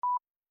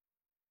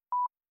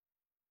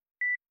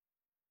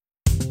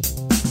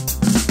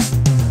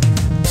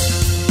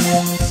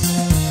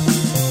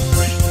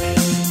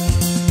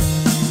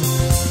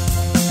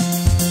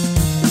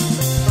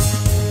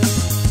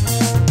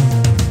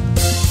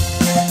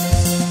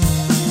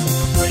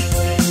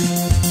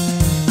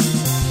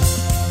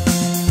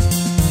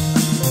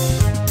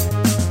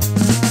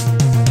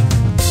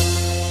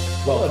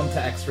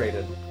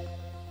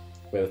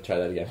Wait, let's try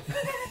that again.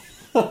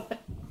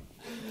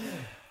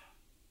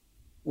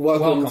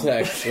 Welcome to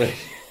X-Ray.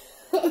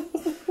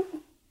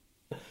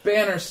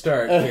 Banner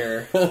start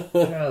here.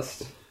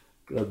 Just...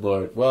 Good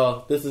Lord.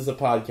 Well, this is a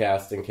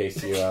podcast in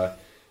case you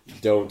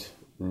don't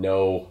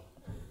know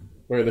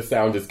where the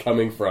sound is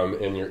coming from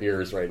in your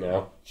ears right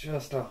now.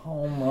 Just a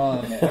home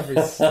run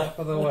every step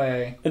of the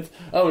way. And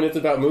it's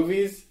about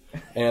movies.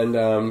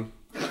 And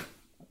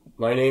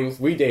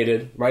we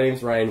dated. My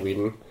name's Ryan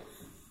Whedon.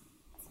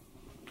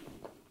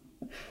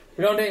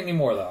 We don't date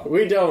anymore, though.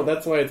 We don't.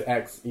 That's why it's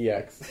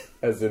XEX,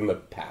 as in the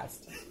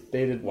past.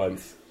 Dated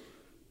once.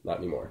 Not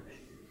anymore.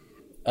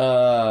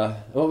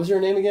 What was your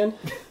name again?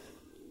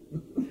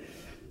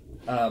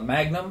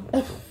 Magnum.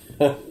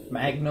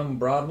 Magnum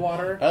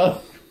Broadwater.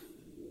 Oh.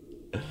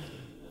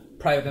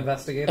 Private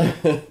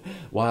investigator.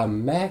 Why,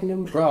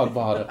 Magnum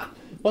Broadwater.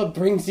 What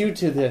brings you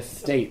to this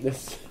state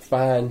this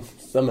fine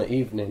summer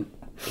evening?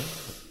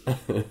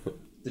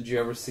 Did you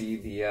ever see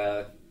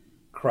the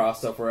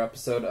crossover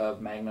episode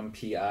of Magnum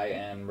P.I.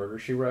 and Murder,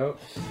 She Wrote?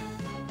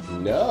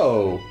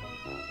 No.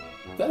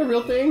 Is that a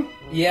real thing?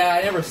 Yeah,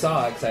 I never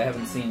saw it because I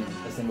haven't seen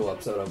a single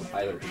episode of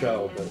either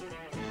show, but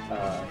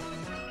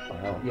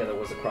Wow. yeah, there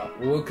was a crossover.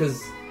 Well,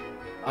 because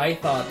I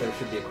thought there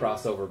should be a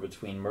crossover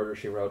between Murder,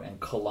 She Wrote and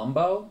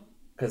Columbo,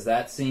 because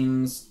that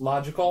seems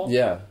logical.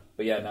 Yeah.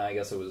 But yeah, no, I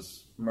guess it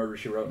was Murder,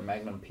 She Wrote and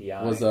Magnum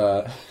P.I. Was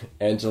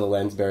Angela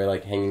Lansbury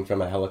hanging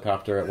from a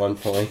helicopter at one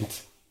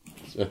point?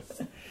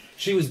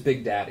 She was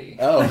Big Daddy.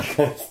 Oh.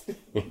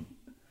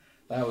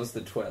 That was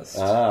the twist.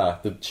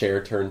 The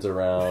chair turns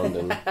around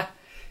and...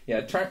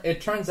 Yeah,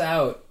 it turns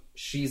out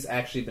she's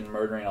actually been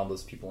murdering all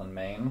those people in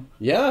Maine.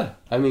 Yeah,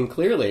 I mean,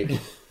 clearly.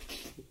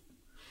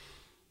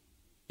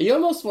 I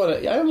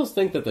almost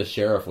think that the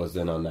sheriff was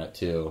in on that,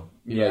 too.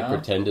 He,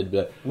 pretended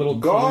to... Little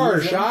Gosh,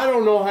 collusion. I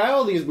don't know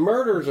how these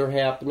murders are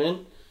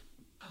happening.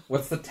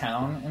 What's the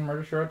town in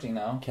Murder, She Wrote? Do you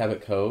know?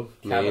 Cabot Cove.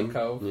 Cabot Maine.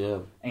 Cove? Yeah.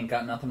 Ain't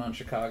got nothing on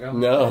Chicago?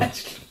 No.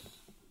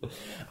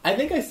 I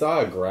think I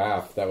saw a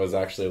graph that was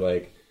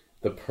actually,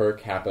 the per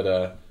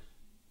capita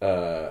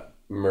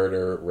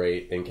murder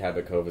rate in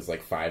Cabot Cove is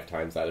 5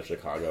 times that of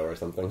Chicago or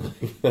something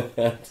like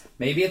that.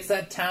 Maybe it's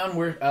that town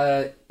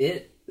where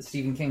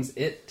Stephen King's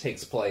It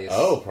takes place.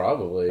 Oh,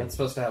 probably. That's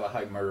supposed to have a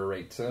high murder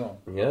rate, too.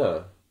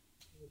 Yeah.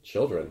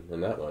 Children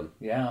in that one.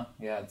 Yeah,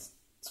 it's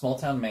small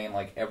town Maine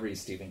like every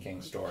Stephen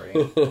King story.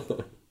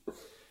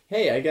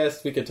 Hey, I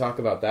guess we could talk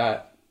about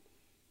that.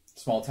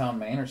 Small town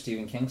Maine or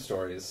Stephen King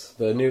stories?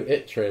 The new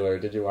It trailer.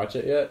 Did you watch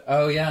it yet?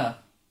 Oh, yeah.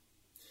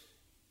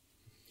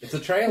 It's a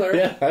trailer.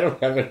 Yeah, I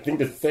don't have anything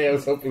to say. I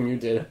was hoping you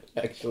did,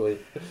 actually.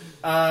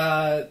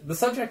 The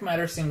subject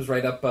matter seems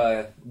right up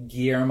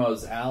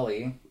Guillermo's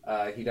alley.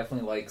 He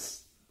definitely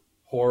likes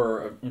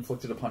horror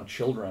inflicted upon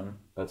children.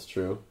 That's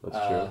true.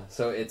 That's true.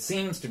 So it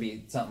seems to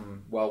be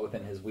something well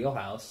within his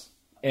wheelhouse.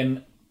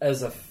 And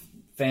as a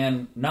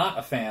fan, not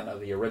a fan of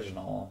the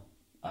original,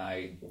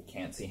 I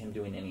can't see him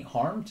doing any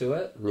harm to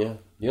it. Yeah.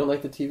 You don't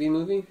like the TV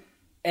movie?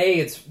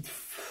 It's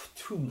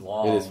too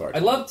long. It is far too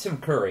I love Tim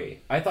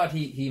Curry. I thought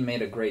he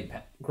made a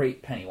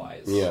great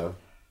Pennywise. Yeah.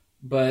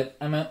 But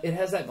it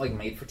has that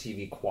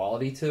made-for-TV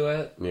quality to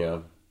it.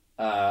 Yeah.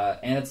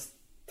 And it's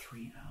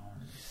 3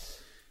 hours.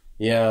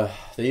 Yeah.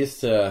 They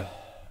used to...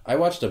 I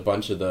watched a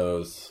bunch of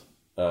those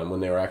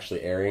when they were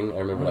actually airing. I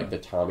remember the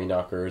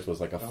Tommyknockers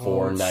was a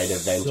 4-night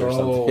event or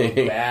something.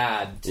 So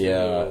bad, too.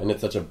 Yeah, and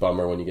it's such a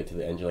bummer when you get to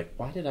the end. You're like,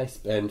 why did I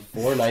spend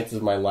 4 nights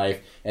of my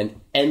life and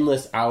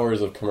endless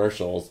hours of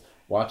commercials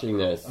watching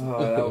this? Oh,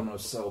 that one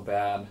was so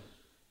bad.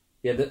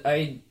 Yeah,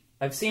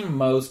 I've seen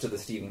most of the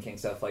Stephen King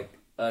stuff.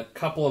 A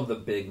couple of the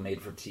big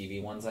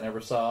made-for-TV ones I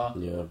never saw.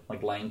 Yeah.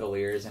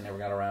 Langoliers I never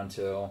got around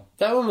to.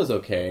 That one was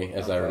okay,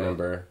 as I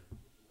remember.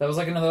 That was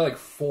another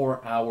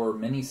 4-hour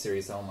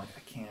miniseries that I'm I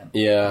can't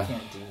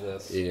do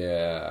this.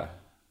 Yeah.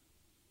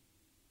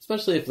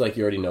 Especially if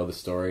you already know the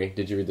story.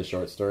 Did you read the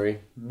short story?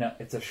 No,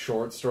 it's a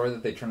short story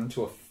that they turned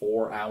into a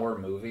 4-hour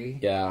movie.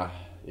 Yeah.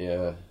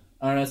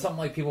 I don't know, it's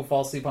something people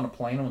fall asleep on a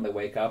plane and when they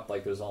wake up,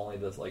 there's only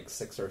this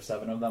 6 or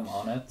 7 of them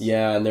on it.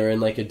 Yeah, and they're in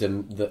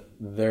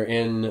they're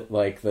in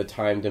the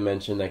time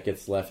dimension that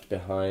gets left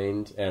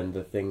behind, and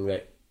the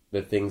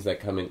things that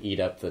come and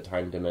eat up the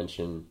time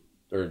dimension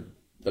or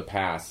the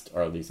past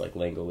are these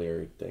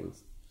Langolier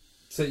things.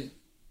 So,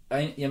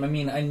 I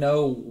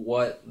know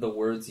what the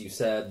words you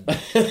said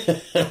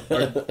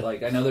are,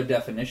 I know their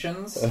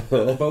definitions,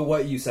 but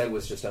what you said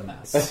was just a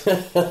mess.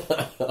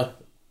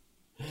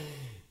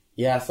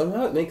 Yeah,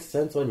 somehow it makes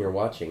sense when you're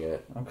watching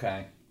it.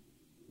 Okay.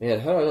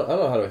 Man, I don't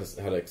know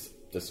how to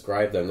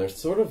describe them. They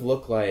sort of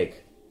look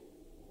like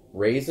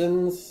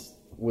raisins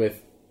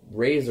with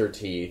razor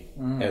teeth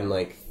and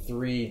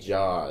 3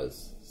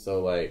 jaws.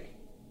 So like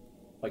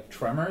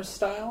Tremors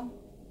style?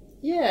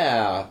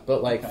 Yeah,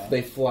 but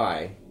they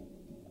fly.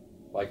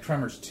 Like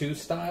Tremors 2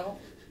 style?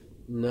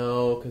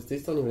 No, because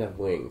these don't even have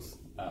wings.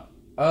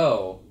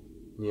 Oh.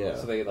 Yeah.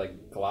 So they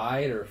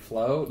glide or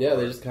float? Yeah,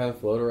 they just kind of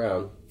float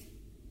around.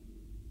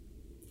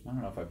 I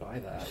don't know if I buy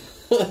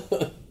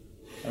that.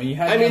 I mean, you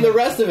had I mean, the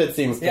rest of it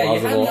seems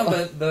plausible. Yeah, you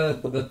had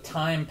the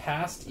time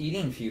past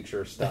eating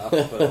future stuff,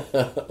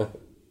 but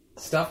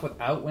stuff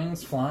without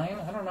wings flying.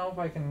 I don't know if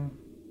I can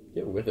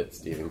get with it,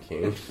 Stephen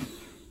King.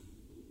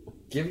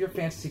 Give your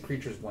fantasy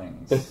creatures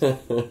wings.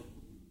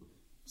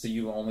 So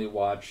you only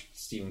watch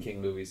Stephen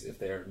King movies if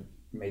they're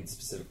made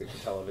specifically for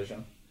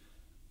television?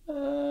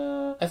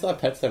 I saw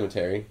Pet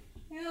Sematary.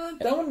 Yeah,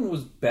 that one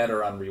was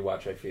better on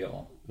rewatch, I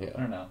feel. Yeah.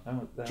 I don't know.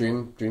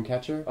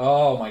 Dreamcatcher?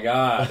 Oh my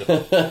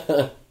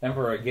god.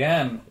 Never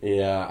again.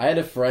 Yeah, I had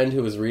a friend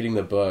who was reading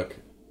the book,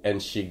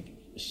 and she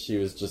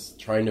was just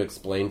trying to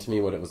explain to me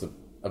what it was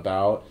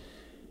about.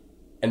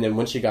 And then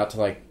when she got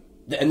to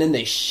and then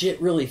they shit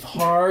really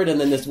hard, and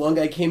then this one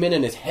guy came in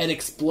and his head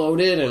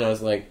exploded, and I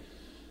was like,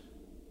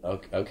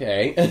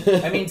 okay.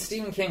 I mean,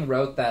 Stephen King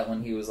wrote that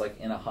when he was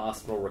in a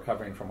hospital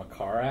recovering from a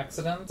car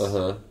accident.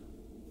 Uh-huh.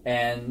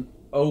 And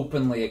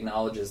openly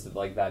acknowledges that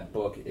that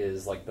book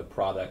is the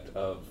product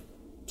of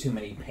too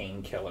many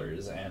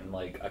painkillers and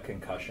a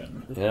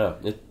concussion. Yeah,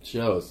 it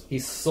shows. He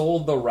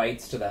sold the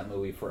rights to that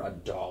movie for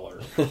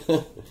 $1.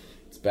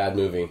 It's a bad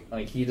movie.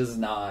 He does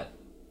not.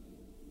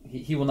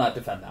 He will not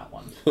defend that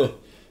one.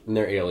 And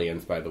they're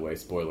aliens, by the way.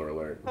 Spoiler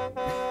alert.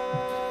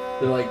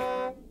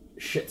 They're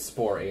shit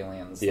spore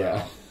aliens. Yeah.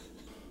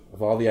 Though.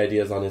 Of all the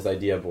ideas on his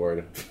idea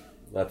board,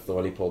 that's the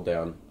one he pulled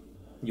down.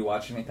 You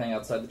watch anything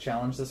outside the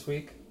challenge this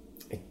week?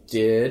 I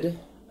did.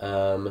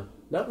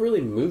 Not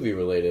really movie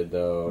related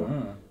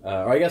though.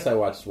 Or I guess I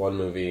watched one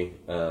movie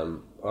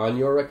on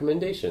your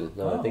recommendation.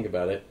 Now that I think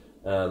about it,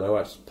 I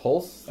watched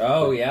Pulse.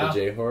 Oh yeah, the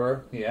J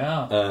horror.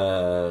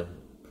 Yeah.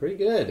 Pretty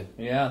good.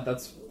 Yeah,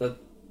 that's one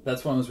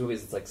of those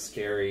movies that's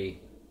scary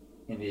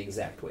in the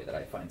exact way that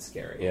I find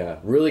scary. Yeah,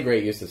 really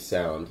great use of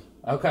sound.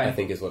 Okay. I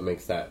think is what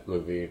makes that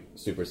movie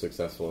super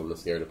successful in the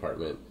scare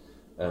department.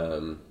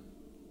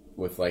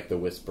 With the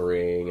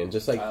whispering and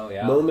just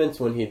moments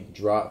when he'd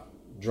drop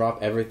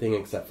everything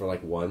except for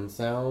one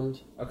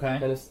sound. Okay.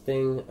 Kind of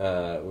thing,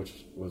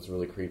 which was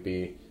really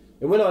creepy.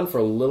 It went on for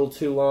a little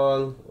too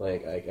long.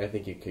 I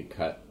think you could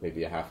cut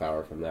maybe a half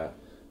hour from that.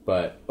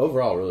 But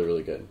overall, really,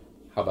 really good.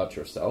 How about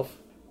yourself?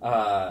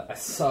 I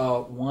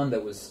saw one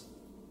that was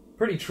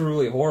pretty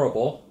truly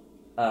horrible,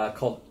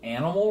 called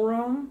Animal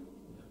Room.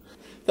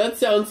 That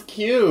sounds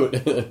cute.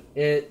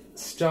 It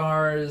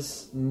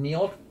stars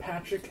Neil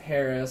Patrick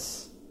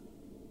Harris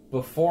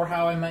before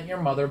How I Met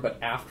Your Mother, but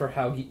after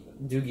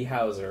Doogie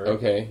Howser.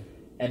 Okay.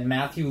 And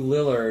Matthew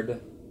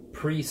Lillard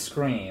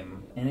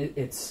pre-Scream, and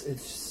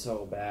it's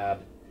so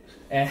bad,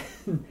 and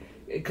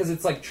because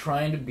it's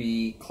trying to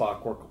be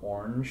Clockwork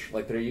Orange,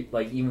 they're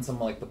even some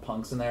the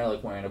punks in there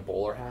wearing a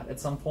bowler hat at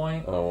some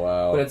point. Oh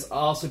wow! But it's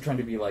also trying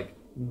to be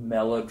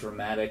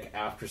melodramatic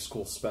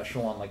after-school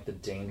special on the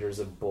dangers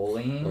of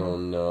bullying. Oh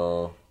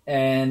no!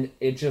 And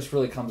it just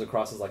really comes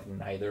across as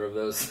neither of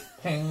those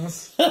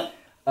things.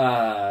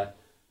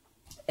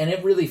 And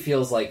it really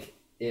feels like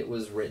it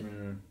was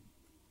written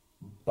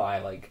by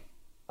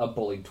a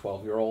bullied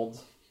 12-year-old,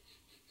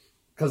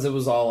 because it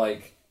was all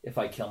if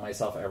I kill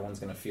myself, everyone's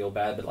gonna feel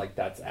bad, but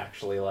that's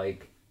actually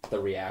the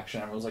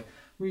reaction. Everyone's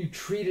we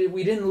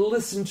didn't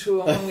listen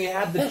to it when we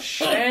had the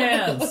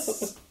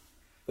chance.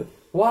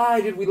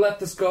 Why did we let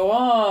this go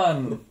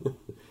on?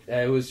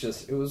 It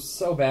was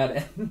so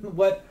bad. And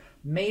what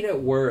made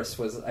it worse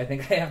was I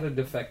think I had a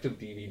defective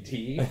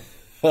DVD.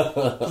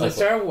 Because I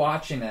started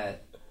watching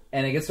it,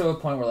 and it gets to a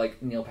point where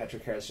Neil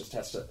Patrick Harris just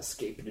has to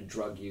escape into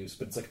drug use,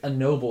 but it's a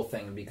noble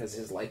thing because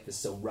his life is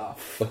so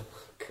rough.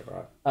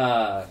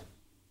 God.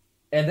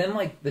 And then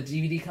the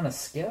DVD kind of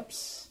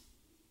skips,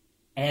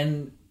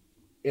 and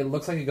it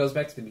looks like it goes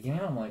back to the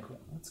beginning. I'm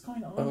what's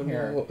going on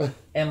here? No.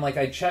 And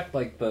I checked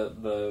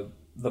the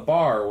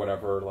bar or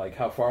whatever,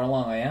 how far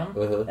along I am,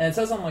 and it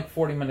says I'm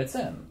 40 minutes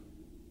in.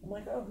 I'm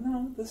oh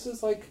no, this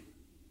is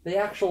the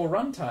actual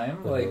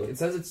runtime. It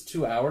says it's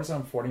 2 hours, and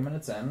I'm 40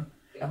 minutes in.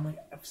 I'm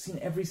I've seen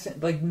every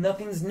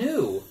nothing's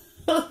new.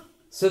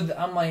 So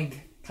I'm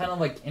kind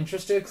of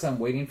interested because I'm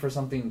waiting for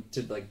something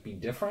to be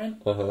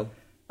different.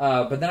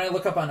 But then I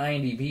look up on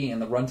IMDb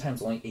and the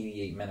runtime's only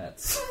 88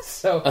 minutes.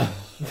 So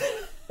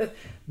the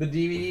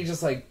DVD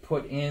just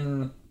put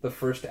in the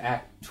first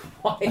act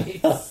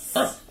twice.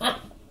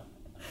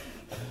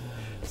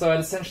 So it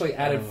essentially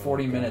added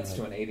 40 minutes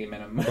to an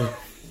 80-minute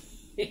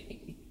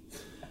movie.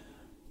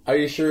 Are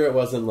you sure it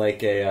wasn't a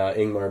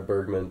Ingmar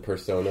Bergman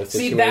Persona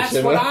situation? See, that's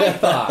what I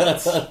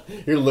thought.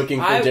 You're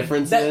looking for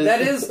differences?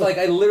 That is,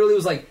 I literally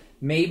was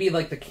maybe,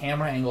 the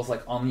camera angle's,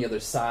 on the other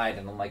side,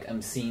 and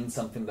I'm seeing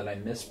something that I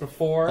missed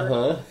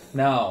before.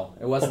 No,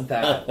 it wasn't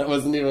that. It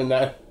wasn't even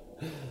that.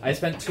 I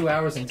spent 2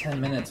 hours and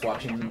 10 minutes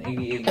watching an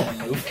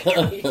 88-minute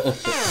movie.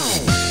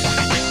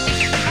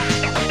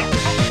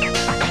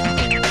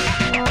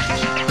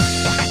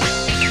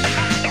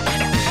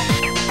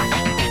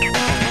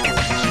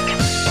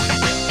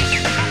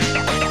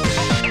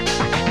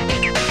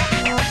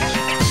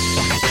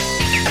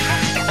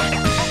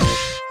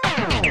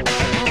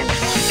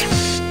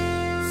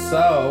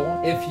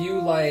 So, if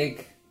you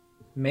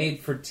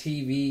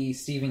made-for-TV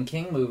Stephen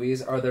King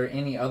movies, are there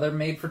any other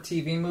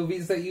made-for-TV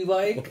movies that you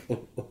like?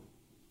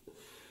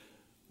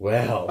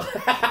 Well,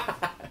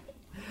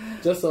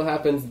 just so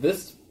happens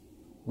this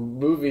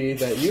movie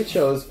that you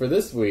chose for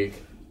this week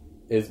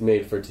is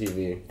made for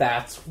TV.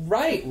 That's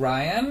right,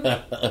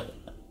 Ryan.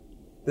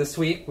 This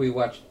week we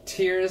watched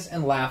Tears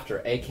and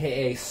Laughter,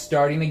 a.k.a.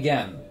 Starting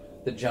Again,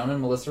 the Joan and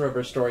Melissa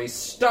Rivers story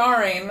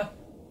starring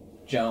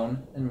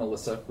Joan and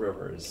Melissa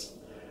Rivers.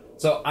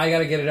 So I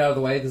gotta get it out of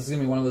the way. This is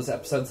gonna be one of those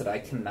episodes that I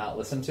cannot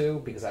listen to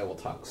because I will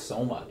talk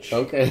so much.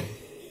 Okay.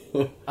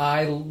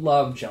 I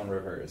love Joan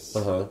Rivers.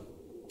 Uh-huh.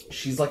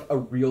 She's like a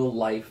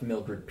real-life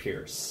Mildred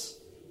Pierce.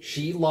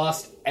 She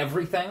lost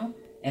everything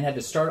and had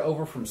to start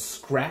over from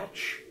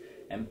scratch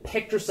and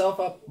picked herself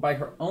up by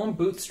her own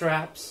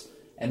bootstraps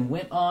and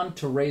went on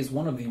to raise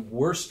one of the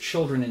worst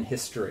children in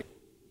history.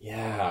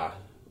 Yeah.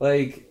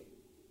 Like,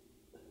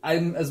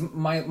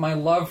 my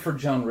love for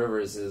Joan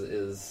Rivers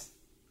is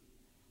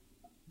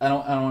I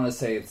don't want to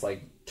say it's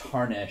like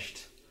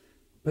tarnished,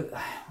 but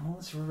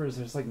Melissa Rivers,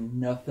 there's like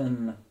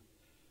nothing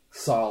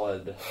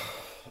solid.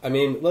 I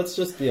mean, let's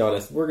just be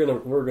honest. We're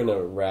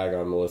gonna rag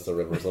on Melissa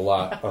Rivers a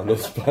lot on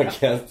this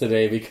podcast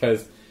today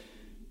because,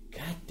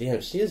 god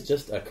damn, she is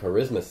just a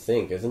charisma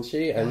sink, isn't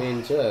she? I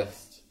mean,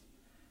 just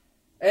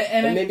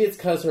and maybe it's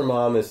because her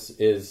mom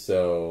is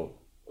so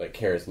like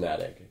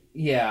charismatic.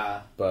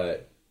 Yeah,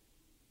 but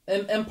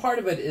and part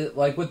of it is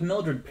like with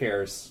Mildred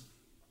Pierce,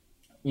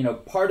 you know,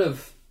 part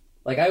of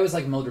like I always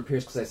like Mildred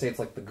Pierce because I say it's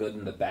like the good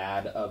and the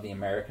bad of the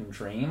American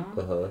dream.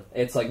 Uh-huh.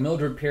 It's like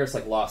Mildred Pierce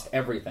like lost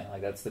everything.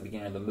 Like that's the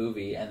beginning of the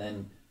movie, and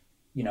then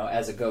you know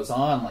as it goes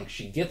on, like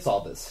she gets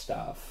all this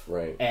stuff,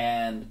 right?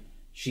 And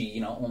she you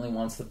know only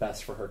wants the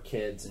best for her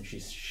kids, and she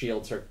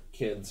shields her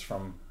kids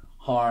from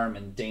harm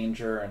and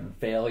danger and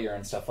failure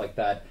and stuff like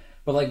that.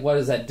 But like, what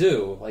does that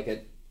do? Like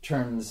it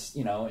turns,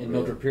 you know, in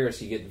Mildred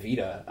Pierce, you get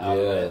Vita out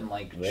of it, and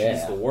like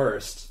she's the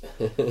worst.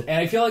 And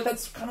I feel like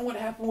that's kind of what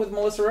happened with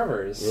Melissa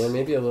Rivers. Yeah,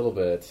 maybe a little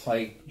bit.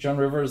 Like Joan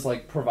Rivers,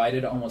 like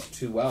provided almost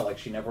too well. Like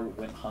she never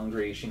went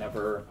hungry. She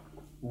never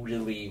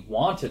really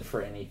wanted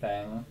for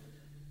anything,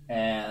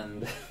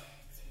 and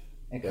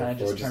it kind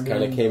of just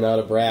kind of came out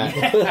a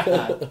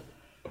brat.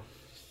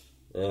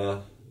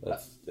 Yeah,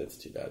 that's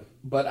too bad.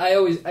 But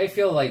I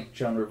feel like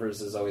Joan Rivers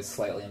is always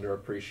slightly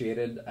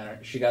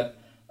underappreciated. She got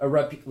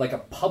a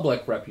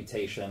public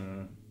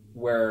reputation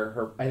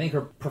where I think her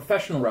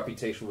professional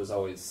reputation was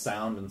always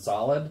sound and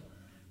solid,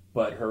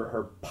 but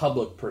her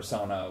public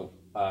persona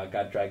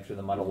got dragged through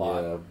the mud a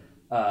lot.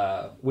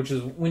 Yeah. Which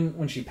is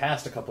when she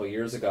passed a couple of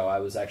years ago,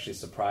 I was actually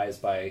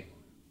surprised by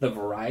the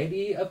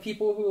variety of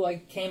people who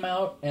like came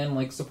out and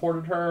like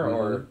supported her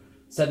or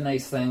said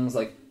nice things.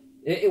 Like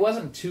it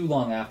wasn't too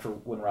long after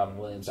when Robin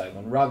Williams died.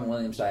 When Robin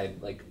Williams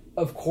died, like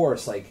of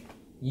course, like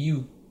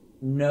you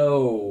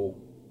know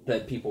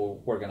that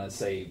people were going to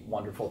say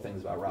wonderful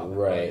things about Robin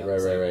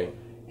Williams. Right.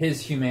 His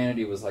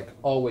humanity was like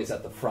always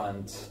at the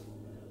front.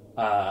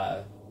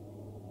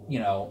 You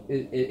know,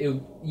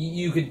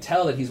 you could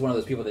tell that he's one of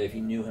those people that if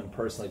you knew him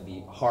personally, it'd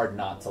be hard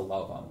not to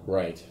love him.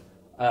 Right.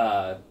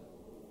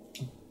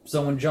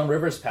 So when Joan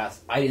Rivers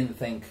passed, I didn't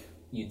think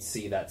you'd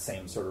see that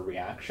same sort of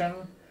reaction.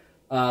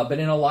 But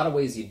in a lot of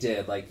ways you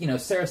did. Like, you know,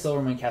 Sarah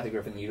Silverman, Kathy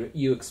Griffin,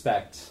 you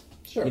expect,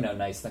 you know,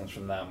 nice things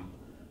from them.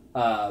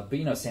 But,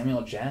 you know, Samuel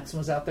L. Jackson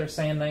was out there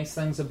saying nice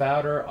things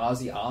about her.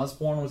 Ozzy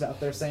Osbourne was out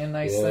there saying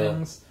nice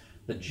things.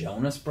 The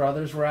Jonas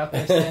Brothers were out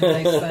there saying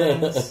nice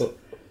things.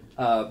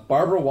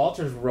 Barbara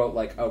Walters wrote,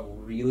 like, a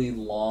really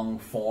long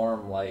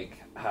form,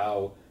 like,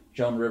 how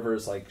Joan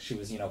Rivers, like, she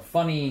was, you know,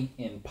 funny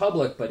in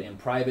public, but in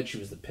private she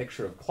was the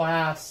picture of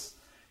class.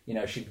 You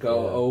know, she'd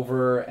go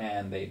over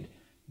and they'd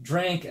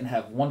drink and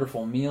have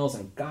wonderful meals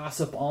and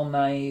gossip all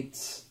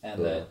night.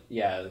 And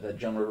that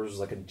Joan Rivers was,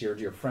 like, a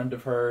dear friend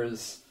of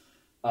hers.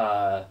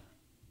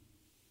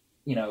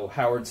 You know,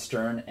 Howard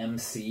Stern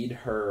emceed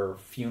her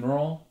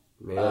funeral.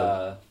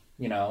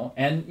 You know,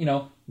 and, you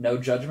know, no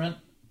judgment.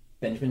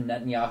 Benjamin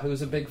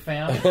Netanyahu's a big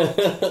fan.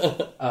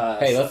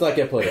 Hey, let's not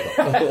get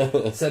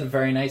political. Said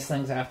very nice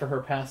things after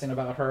her passing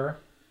about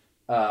her.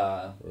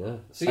 So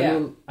yeah, I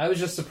mean, I was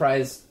just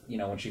surprised, you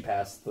know, when she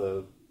passed,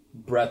 the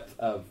breadth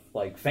of,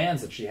 like,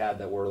 fans that she had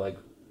that were, like,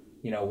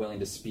 you know,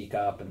 willing to speak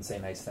up and say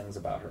nice things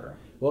about her.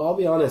 Well, I'll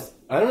be honest.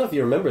 I don't know if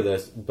you remember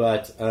this,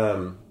 but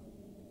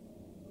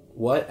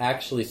what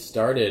actually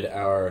started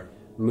our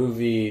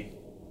movie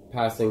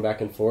passing back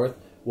and forth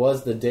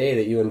was the day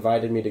that you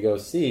invited me to go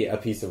see A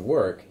Piece of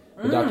Work,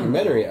 the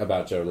documentary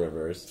about Joan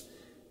Rivers.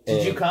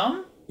 Did you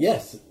come?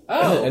 Yes.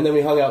 Oh. And then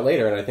we hung out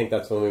later, and I think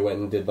that's when we went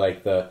and did,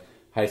 like, the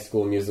High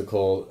School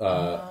Musical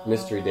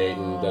mystery date,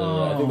 and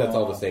I think that's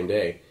all the same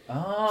day.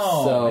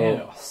 Oh, so,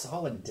 man, a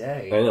solid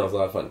day. I know, it was a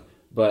lot of fun.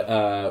 But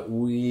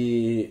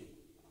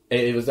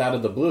it was out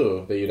of the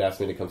blue that you'd asked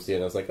me to come see it,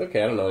 and I was like,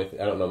 okay, I don't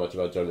know much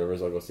about Joan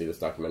Rivers, I'll go see this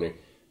documentary.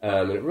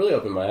 And it really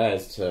opened my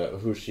eyes to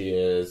who she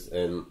is,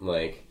 and,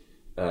 like,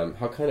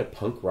 how kind of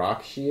punk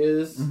rock she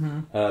is.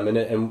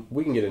 And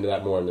we can get into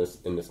that more in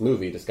this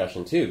movie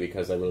discussion too,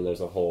 because I mean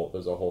there's a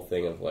whole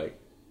thing of like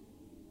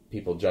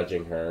people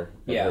judging her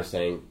and her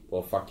saying,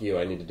 well, fuck you,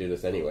 I need to do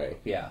this anyway.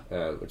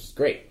 Which is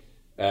great.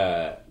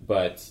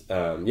 But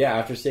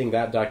after seeing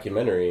that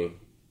documentary,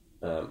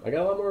 I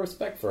got a lot more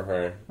respect for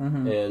her,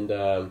 and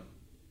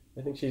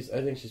I think she's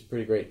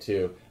pretty great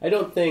too. I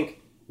don't think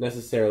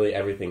necessarily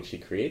everything she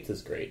creates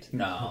is great.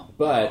 No,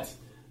 but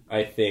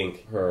I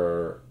think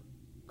her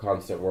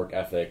constant work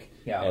ethic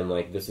and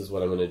like, this is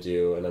what I'm going to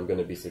do, and I'm going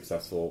to be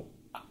successful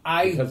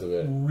because of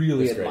it.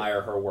 Really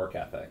admire her work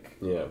ethic.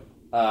 Yeah.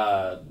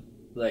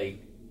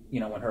 Like, you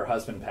know, when her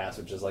husband passed,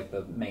 which is like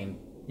the main,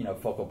 you know,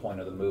 focal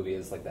point of the movie,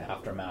 is like the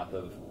aftermath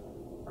of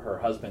her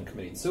husband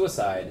committing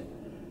suicide.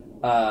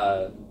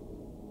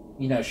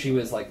 You know, she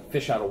was like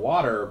fish out of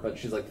water, but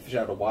she's like the fish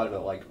out of water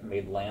that like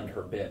made land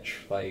her bitch.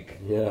 Like,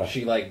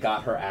 she like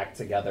got her act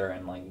together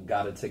and like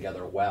got it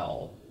together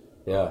well.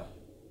 Yeah.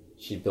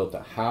 She built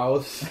a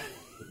house,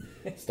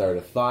 started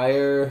a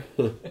fire,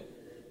 built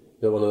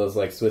one of those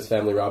like Swiss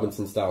Family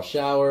Robinson style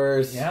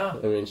showers. Yeah.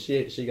 I mean,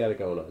 she got it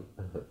going on.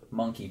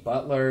 Monkey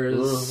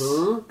butlers,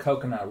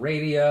 coconut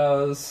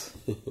radios.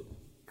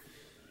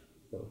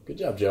 Oh, good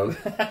job, Joan.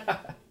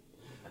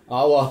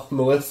 While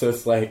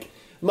Melissa's like,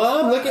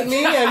 Mom, look at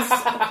me!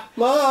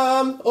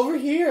 Mom, over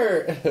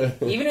here!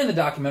 Even in the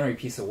documentary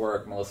Piece of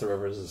Work, Melissa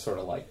Rivers is sort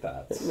of like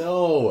that.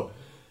 No.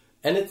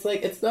 And it's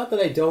like, it's not that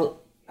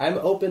I'm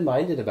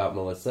open-minded about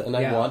Melissa, and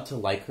I want to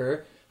like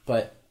her,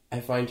 but I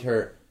find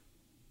her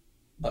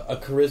a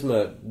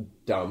charisma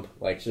dump.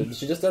 Like, she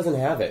just doesn't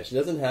have it. She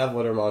doesn't have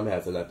what her mom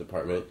has in that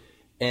department.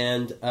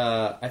 And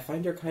I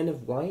find her kind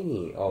of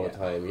whiny all the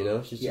time, you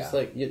know? She's just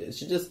like,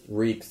 she just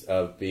reeks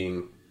of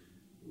being,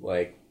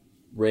 like,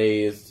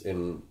 raised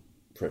in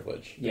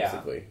privilege,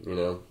 basically, you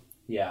know?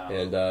 Yeah.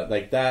 And,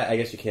 like, that, I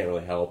guess you can't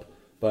really help.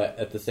 But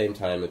at the same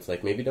time, it's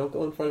like, maybe don't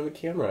go in front of a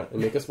camera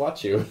and make us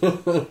watch you.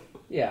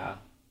 Yeah.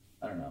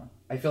 I don't know.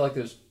 I feel like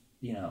there's,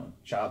 you know,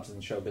 jobs in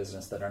show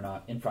business that are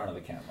not in front of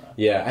the camera.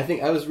 Yeah, I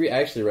think I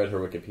actually read her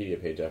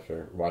Wikipedia page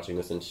after watching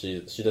this, and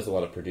she does a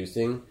lot of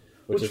producing,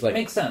 which is like,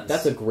 makes sense.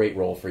 That's a great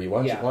role for you.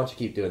 Why don't you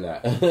keep doing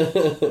that?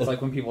 It's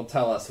like when people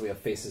tell us we have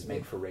faces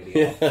made for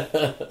radio.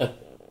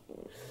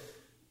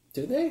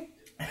 Do they?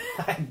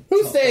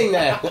 Who's saying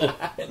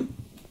that?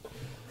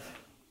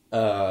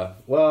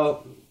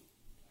 Well.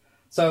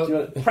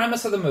 So,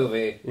 premise of the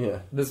movie. Yeah.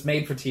 This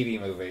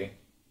made-for-TV movie.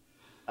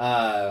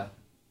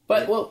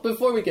 But, well,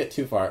 before we get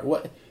too far,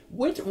 what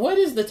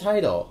is the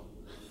title?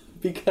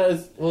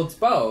 Because... Well, it's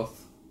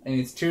both. And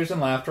it's Tears and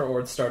Laughter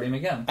or it's Starting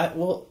Again.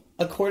 Well,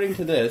 according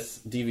to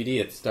this DVD,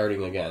 it's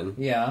Starting Again.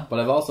 Yeah. But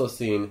I've also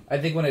seen... I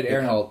think when it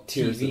aired on TV...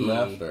 Tears and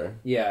Laughter.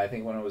 Yeah, I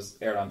think when it was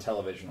aired on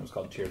television, it was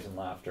called Tears and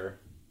Laughter.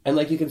 And,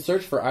 like, you can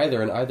search for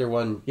either, and either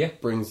one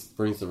brings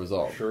the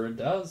result. Sure it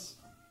does.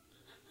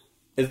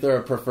 Is there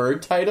a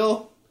preferred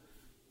title?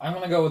 I'm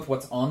going to go with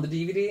what's on the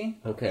DVD.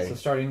 Okay. So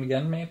Starting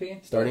Again,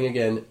 maybe? Starting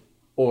Again,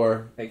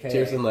 or AKA,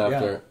 Tears and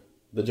Laughter,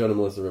 the Joan and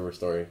Melissa Rivers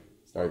story,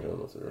 starring Joan and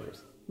Melissa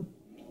Rivers.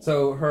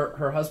 So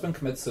her husband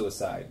commits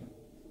suicide,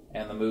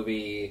 and the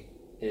movie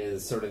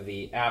is sort of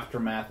the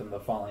aftermath and the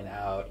falling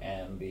out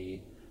and the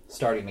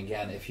starting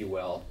again, if you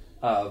will,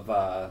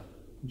 of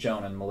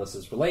Joan and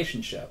Melissa's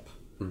relationship.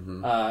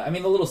 Mm-hmm. I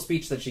mean, the little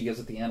speech that she gives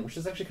at the end, which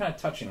is actually kind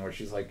of touching, where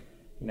she's like,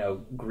 you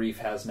know, grief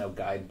has no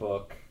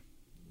guidebook.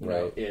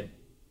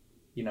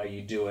 You know,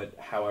 you do it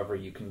however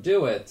you can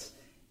do it.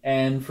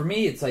 And for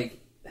me, it's like,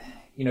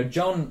 you know,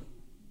 Joan,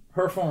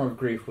 her form of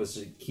grief was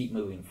to keep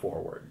moving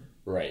forward.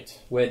 Right.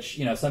 Which,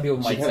 you know, some people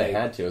might say... She kind of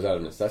had to. It was out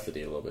of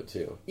necessity a little bit,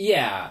 too.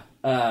 Yeah.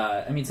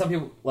 I mean, some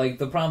people... Like,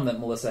 the problem that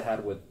Melissa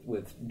had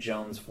with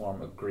Joan's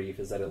form of grief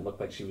is that it looked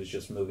like she was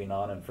just moving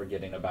on and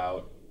forgetting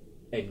about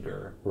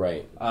Edgar.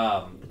 Right.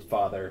 The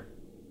father.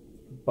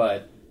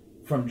 But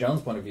from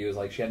Joan's point of view, it's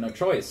like she had no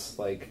choice.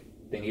 Like,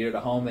 they needed a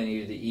home, they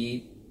needed to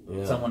eat.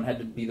 Yeah. Someone had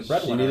to be the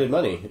breadwinner. She needed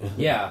money.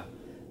 Yeah.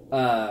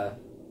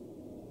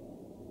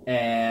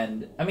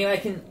 And, I mean,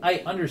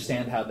 I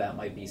understand how that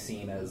might be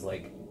seen as,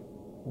 like,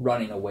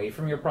 running away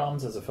from your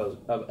problems as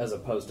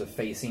opposed to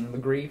facing the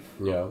grief.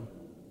 Yeah.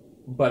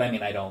 But, I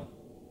mean, I don't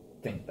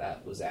think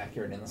that was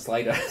accurate in the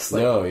slightest.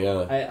 Like, no,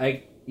 yeah.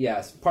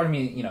 Yes, part of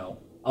me, you know,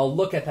 I'll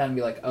look at that and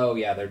be like, oh,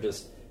 yeah,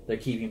 they're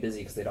keeping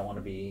busy because they don't want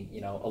to be,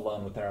 you know,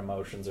 alone with their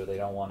emotions, or they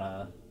don't want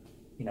to,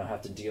 you know,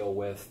 have to deal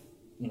with,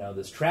 you know,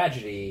 this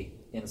tragedy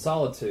in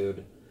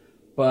solitude.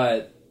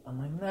 But I'm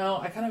like, no,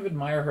 I kind of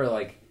admire her,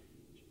 like,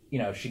 you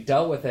know, she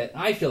dealt with it.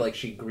 I feel like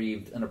she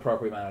grieved an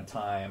appropriate amount of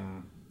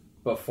time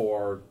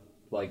before,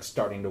 like,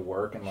 starting to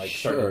work and, like,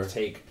 starting to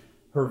take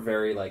her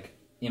very, like,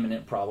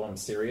 imminent problem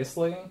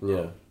seriously.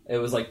 Yeah. It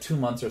was, like, 2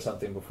 months or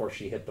something before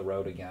she hit the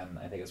road again,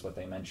 I think is what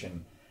they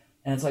mentioned.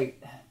 And it's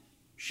like,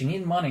 she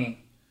needed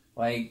money.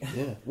 Like...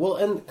 Yeah. Well,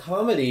 and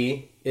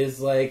comedy is,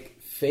 like,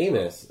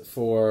 famous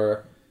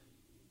for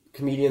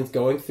comedians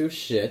going through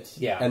shit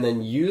and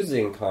then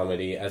using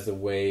comedy as a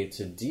way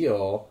to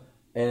deal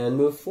and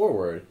move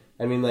forward.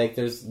 I mean, like,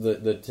 there's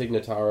the Tig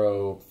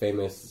Notaro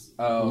famous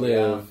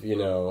you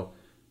know,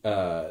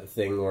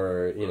 thing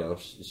where, you know,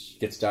 she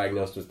gets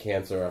diagnosed with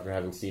cancer after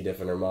having C.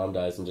 diff and her mom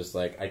dies, and just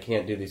like, I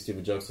can't do these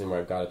stupid jokes anymore,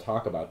 I've got to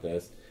talk about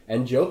this.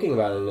 And joking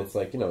about it, and it's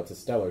like, you know, it's a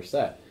stellar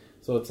set.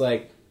 So it's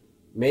like,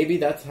 maybe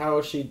that's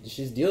how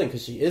she's dealing,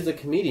 because she is a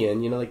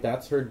comedian, like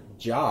that's her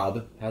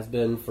job, has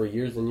been for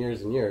years and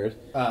years and years.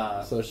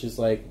 So she's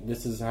like,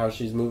 this is how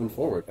she's moving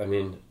forward. I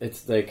mean,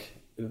 it's like,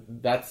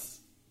 that's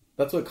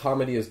what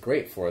comedy is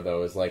great for,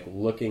 though, is like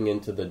looking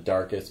into the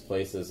darkest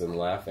places and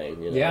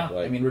laughing. Yeah,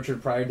 like, I mean,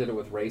 Richard Pryor did it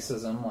with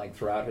racism, like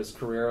throughout his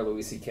career.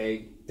 Louis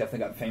C.K.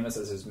 definitely got famous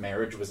as his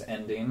marriage was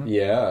ending.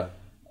 Yeah.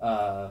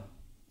 So,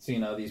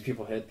 these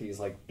people hit these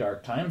like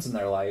dark times in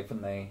their life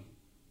and they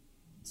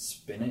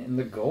spin it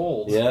into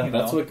gold. Yeah,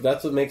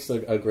 that's what makes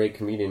a great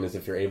comedian, is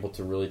if you're able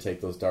to really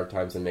take those dark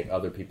times and make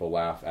other people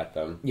laugh at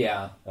them.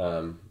 Yeah.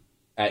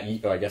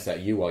 I guess at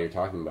you while you're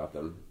talking about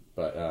them.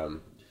 But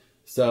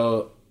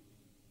so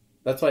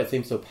that's why it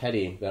seems so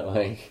petty that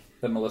like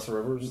that Melissa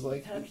Rivers is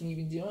like, how can you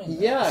be doing this?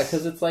 Yeah,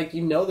 because it's like,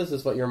 this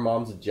is what your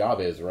mom's job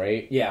is,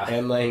 right? Yeah.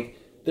 And like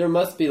there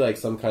must be like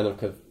some kind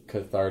of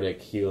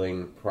cathartic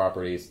healing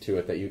properties to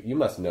it that you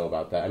must know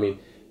about that. I mean,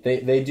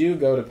 they do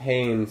go to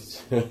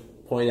pains to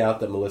point out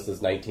that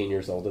Melissa's 19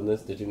 years old in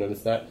this. Did you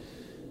notice that?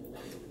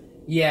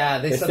 Yeah,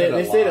 they say it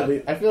a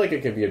lot. I feel like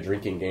it could be a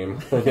drinking game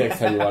the next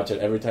time you watch it.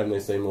 Every time they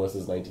say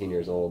Melissa's 19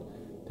 years old,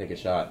 take a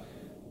shot.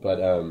 But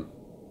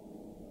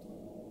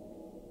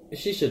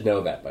she should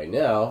know that by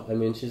now. I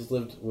mean, she's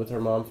lived with her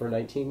mom for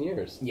 19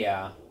 years.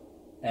 Yeah.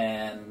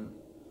 And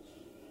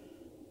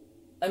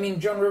I mean,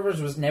 Joan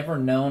Rivers was never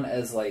known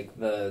as like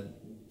the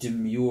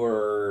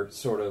demure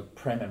sort of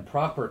prim and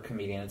proper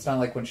comedian. It's not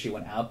like when she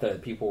went out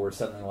that people were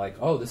suddenly like,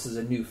 oh, this is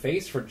a new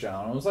face for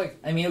Joan. It was like,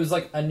 it was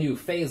like a new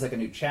phase, like a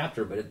new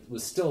chapter, but it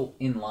was still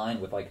in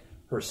line with like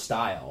her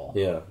style.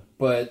 Yeah.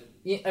 But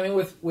I mean,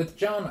 with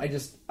Joan,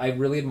 I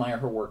really admire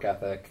her work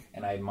ethic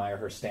and I admire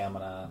her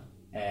stamina.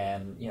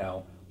 And,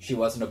 she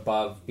wasn't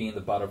above being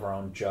the butt of her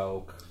own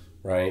joke.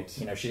 Right.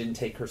 She didn't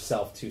take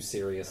herself too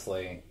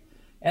seriously.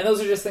 And those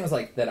are just things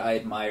like that I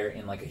admire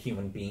in like a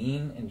human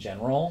being in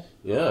general.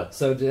 Yeah.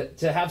 So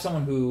to have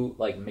someone who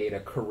like made a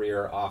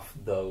career off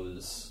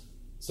those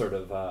sort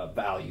of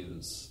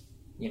values,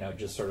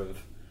 just sort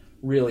of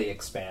really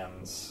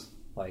expands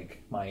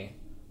like my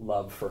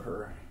love for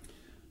her.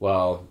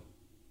 Well,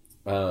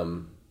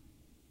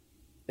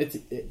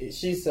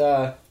 she's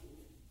the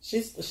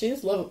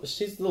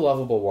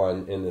lovable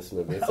one in this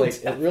movie. It's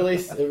like it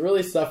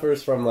really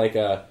suffers from like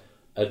a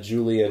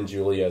Julia and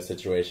Julia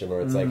situation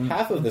where it's like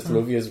half of this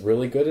movie is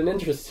really good and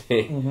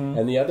interesting,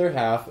 and the other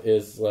half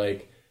is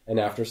like an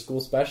after-school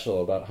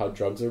special about how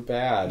drugs are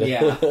bad.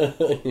 Yeah.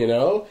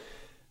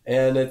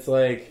 And it's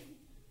like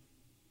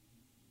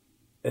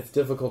it's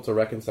difficult to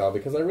reconcile,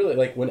 because I really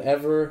like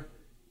whenever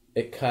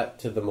it cut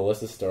to the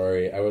Melissa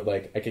story,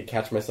 I could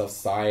catch myself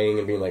sighing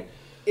and being like,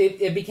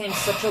 it became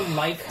such a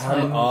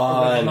lifetime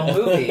original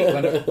movie.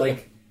 When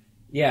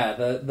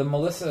the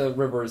Melissa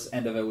Rivers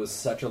end of it was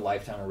such a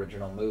lifetime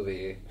original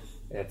movie.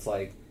 It's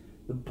like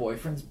the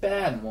boyfriend's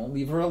bad and won't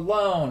leave her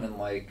alone, and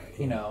like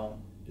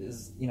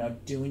is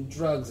doing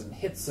drugs and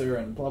hits her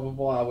and blah blah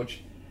blah.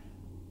 Which,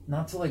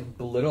 not to like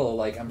belittle,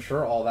 like I'm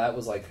sure all that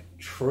was like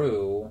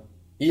true.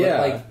 Yeah,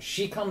 but, like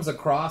she comes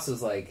across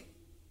as like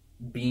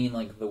being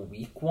like the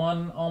weak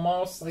one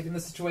almost, like in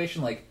this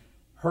situation. Like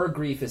her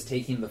grief is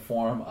taking the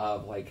form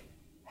of like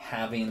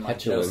having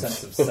like no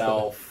sense of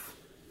self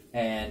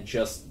and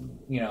just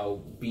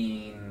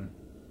being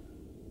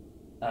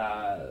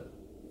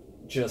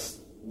just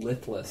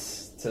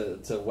lipless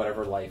to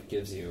whatever life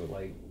gives you.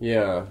 Like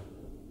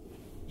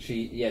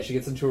she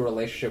gets into a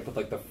relationship with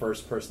like the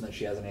first person that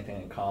she has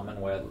anything in common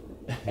with,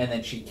 and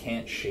then she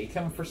can't shake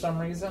him for some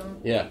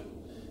reason. Yeah,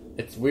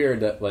 it's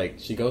weird that like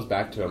she goes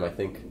back to him, I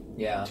think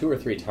 2 or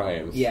 3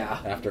 times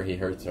after he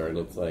hurts her, and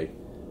it's like,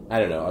 I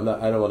don't know,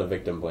 I don't want to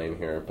victim blame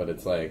here, but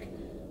it's like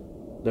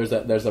there's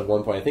a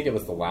one point, I think it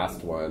was the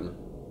last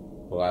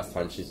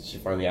time she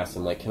finally asked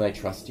him like, can I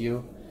trust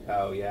you?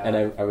 Oh yeah. And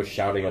I was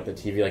shouting at the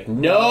TV like,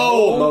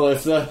 no,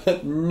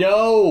 Melissa,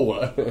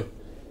 no.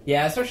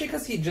 Yeah, especially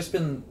because he'd just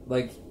been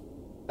like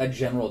a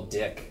general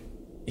dick.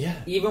 Yeah.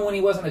 Even when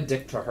he wasn't a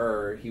dick to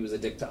her, he was a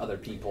dick to other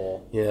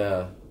people.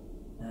 Yeah.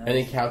 And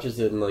he couches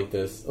it in like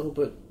this, oh,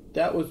 but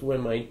that was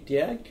when my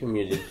dad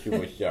committed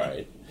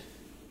suicide.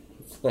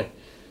 It's like,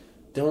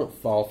 don't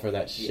fall for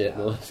that shit,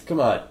 Melissa. Come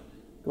on,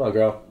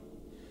 girl.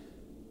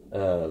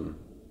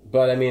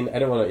 But I mean, I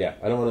don't want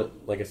to,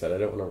 like I said, I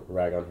don't want to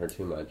rag on her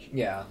too much.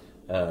 Yeah.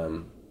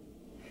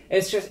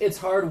 It's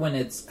hard when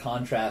it's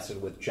contrasted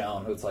with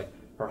Joan, who's like,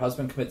 her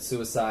husband commits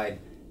suicide,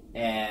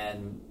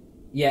 and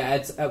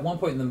it's at one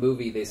point in the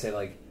movie they say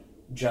like,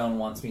 Joan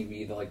wants me to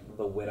be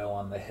the widow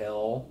on the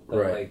hill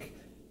that like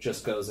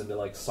just goes into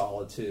like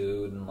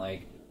solitude and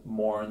like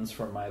mourns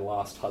for my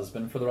lost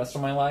husband for the rest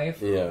of my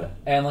life. Yeah.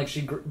 And like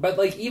but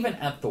like even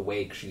at the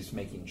wake she's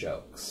making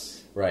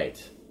jokes.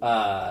 Right.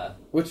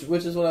 Which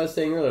is what I was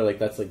saying earlier. Like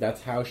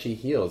that's how she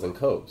heals and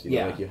copes. You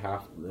know, like you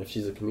have, if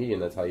she's a comedian,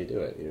 that's how you do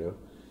it.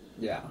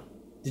 Yeah.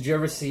 Did you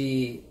ever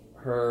see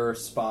her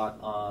spot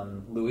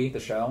on Louis the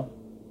show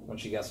when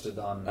she guested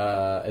on?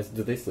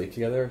 Did they sleep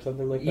together or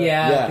something like that?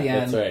 Yeah, at the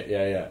end. That's right.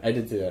 Yeah. I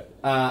did see that.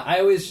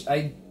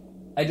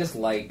 I just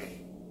like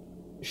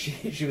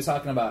she was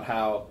talking about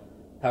how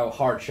how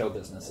hard show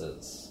business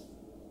is,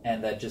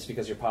 and that just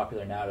because you're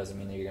popular now doesn't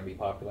mean that you're going to be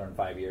popular in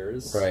 5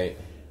 years. Right.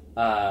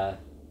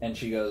 And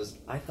she goes,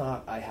 I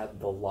thought I had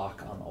the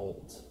lock on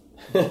old.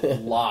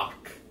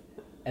 Lock.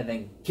 And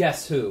then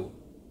guess who?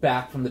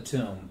 Back from the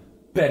tomb.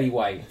 Betty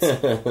White.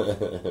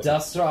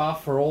 Dusts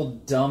off her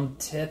old dumb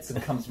tits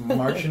and comes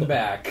marching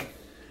back.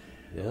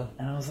 Yeah.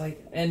 And I was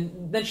like,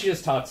 and then she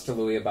just talks to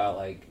Louis about,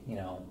 like, you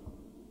know,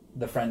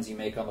 the friends you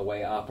make on the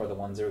way up are the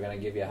ones that are going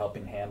to give you a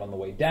helping hand on the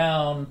way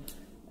down.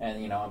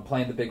 And, you know, I'm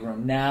playing the big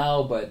room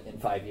now, but in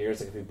 5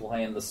 years I could be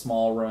playing the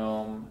small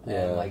room.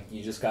 And, like,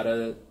 you just got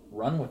to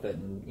run with it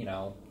and, you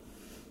know,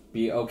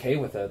 be okay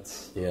with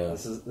it. Yeah.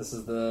 This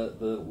is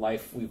the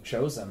life we've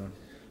chosen.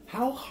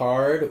 How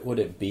hard would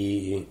it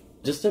be?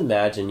 Just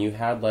imagine you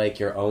had, like,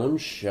 your own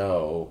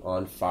show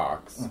on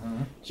Fox.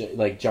 Mm-hmm.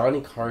 Like, Johnny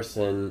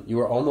Carson, you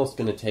were almost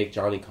going to take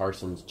Johnny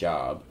Carson's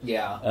job.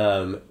 Yeah.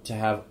 To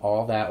have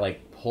all that,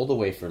 like, pulled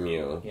away from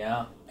you.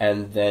 Yeah.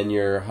 And then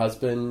your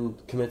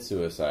husband commits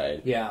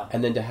suicide. Yeah.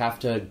 And then to have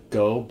to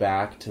go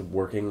back to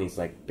working these,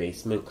 like,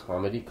 basement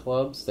comedy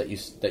clubs that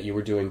you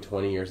were doing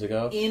 20 years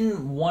ago.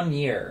 In 1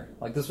 year.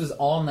 Like, this was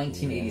all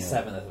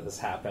 1987 that this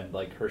happened.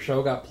 Like, her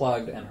show got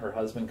plugged and her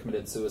husband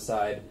committed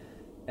suicide.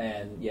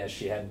 And, yeah,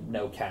 she had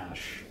no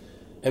cash.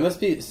 It must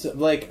be, so,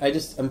 like,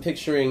 I'm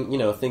picturing, you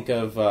know, think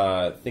of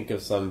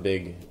some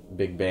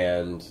big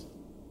band,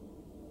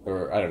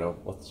 or, I don't know,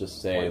 let's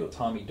just say... Like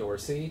Tommy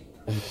Dorsey?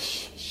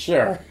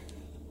 Sure.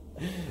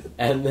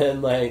 And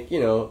then, like, you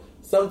know,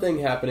 something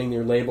happening,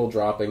 your label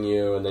dropping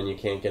you, and then you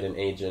can't get an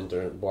agent,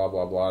 or blah,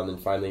 blah, blah, and then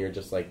finally you're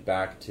just, like,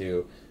 back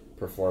to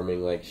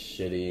performing, like,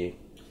 shitty,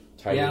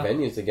 tiny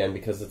venues again,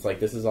 because it's like,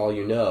 this is all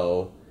you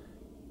know.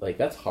 Like,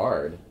 that's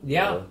hard.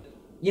 Yeah. You know?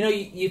 You know,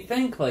 you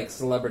think, like,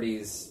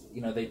 celebrities,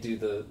 you know, they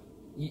do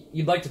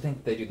you'd like to think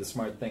that they do the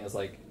smart thing is,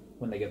 like,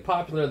 when they get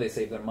popular, they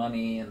save their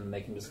money, and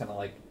they can just kind of,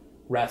 like,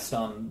 rest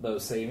on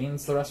those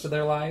savings the rest of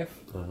their life.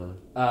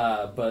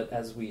 But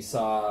as we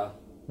saw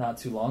not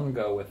too long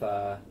ago with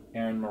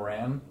Erin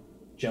Moran,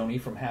 Joni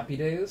from Happy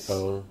Days,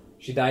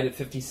 she died at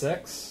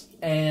 56,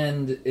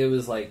 and it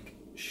was like,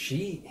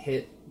 she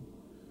hit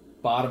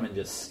bottom and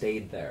just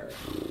stayed there.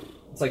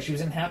 It's like she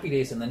was in Happy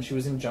Days, and then she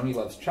was in Joni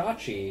Loves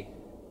Chachi.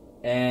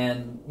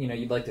 And, you know,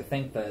 you'd like to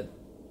think that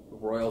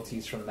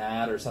royalties from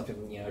that or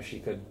something, you know, she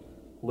could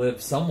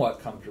live somewhat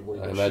comfortably.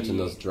 I imagine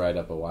those dried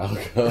up a while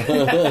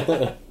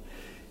ago.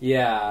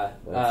 Yeah.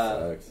 That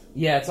sucks.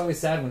 Yeah, it's always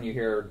sad when you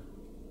hear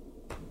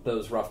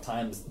those rough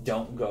times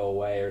don't go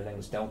away or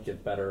things don't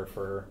get better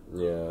for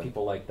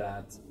people like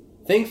that.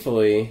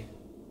 Thankfully,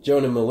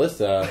 Joan and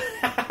Melissa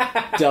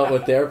dealt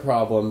with their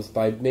problems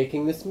by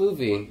making this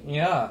movie.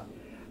 Yeah.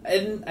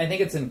 And I think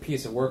it's in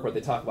Piece of Work where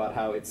they talk about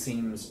how it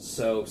seems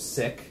so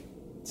sick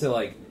to,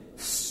 like,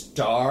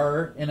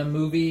 star in a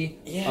movie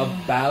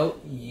about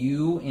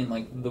you in,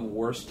 like, the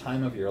worst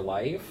time of your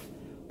life.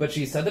 But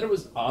she said that it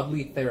was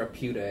oddly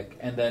therapeutic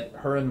and that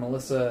her and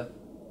Melissa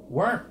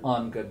weren't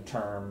on good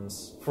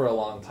terms for a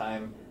long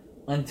time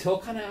until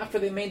kind of after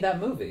they made that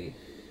movie.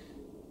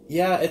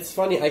 Yeah, it's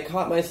funny. I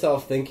caught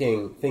myself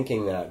thinking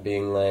that,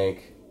 being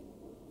like,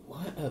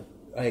 what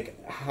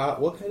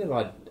kind of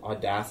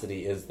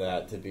audacity is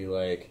that to be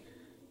like,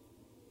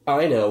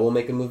 I know, we'll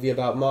make a movie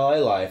about my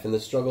life and the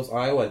struggles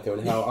I went through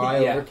and how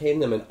I overcame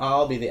them, and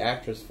I'll be the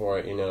actress for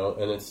it, you know?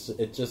 And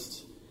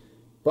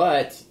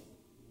but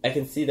I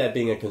can see that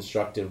being a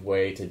constructive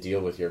way to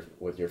deal with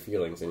your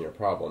feelings and your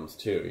problems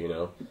too, you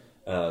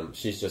know?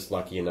 She's just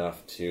lucky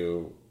enough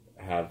to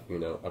have, you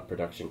know, a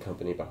production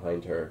company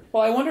behind her.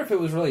 Well, I wonder if it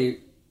was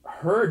really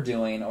her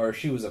doing or if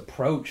she was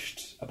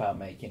approached about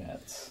making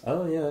it.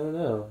 Oh, yeah, I don't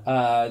know.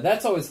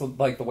 That's always,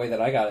 like, the way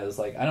that I got it is,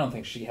 like, I don't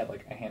think she had,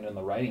 like, a hand in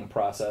the writing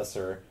process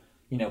or,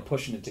 you know,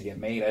 pushing it to get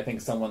made. I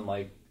think someone,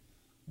 like,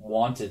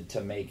 wanted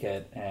to make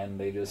it and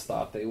they just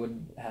thought they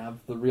would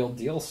have the real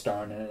deal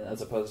starring in it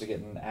as opposed to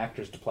getting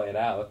actors to play it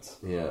out.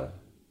 Yeah.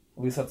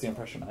 At least that's the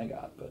impression I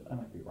got, but I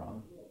might be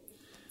wrong.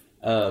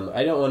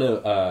 I don't want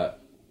to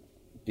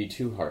be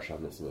too harsh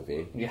on this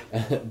movie. Yeah.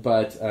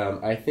 But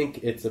I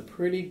think it's a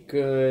pretty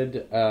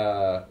good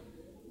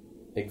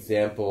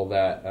example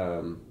that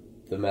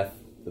the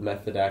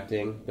method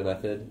acting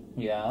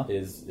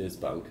is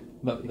bunk.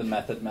 The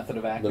method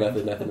of acting.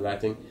 The method of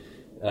acting.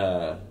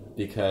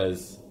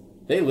 Because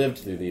they lived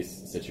through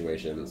these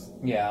situations.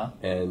 Yeah.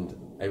 And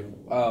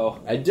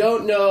I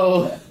don't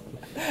know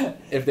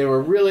if they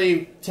were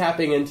really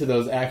tapping into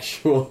those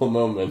actual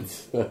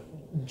moments.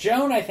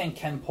 Joan, I think,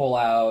 can pull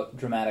out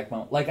dramatic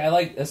moments. Like,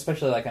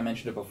 especially like I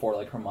mentioned it before,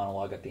 like her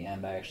monologue at the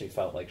end, I actually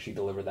felt like she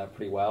delivered that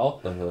pretty well.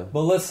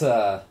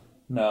 Melissa,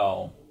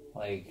 no.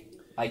 Like,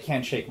 I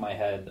can't shake my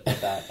head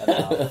at that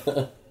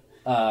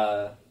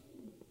enough.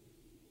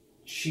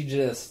 She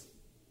just...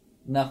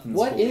 Nothing's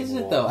What is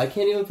believable. it, though? I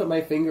can't even put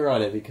my finger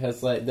on it,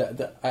 because, like,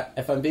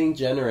 if I'm being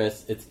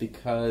generous, it's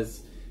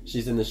because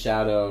she's in the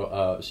shadow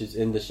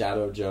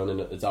of Joan,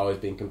 and it's always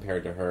being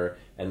compared to her,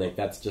 and, like,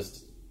 that's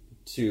just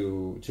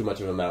too much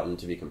of a mountain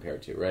to be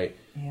compared to, right?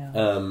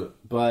 Yeah.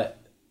 But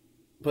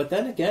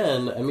then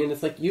again, I mean,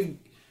 it's like you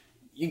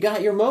you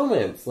got your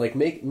moments. Like,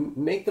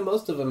 make the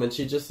most of them. And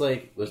she just,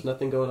 like, there's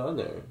nothing going on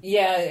there.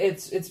 Yeah,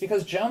 it's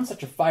because Joan's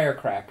such a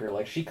firecracker.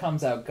 Like, she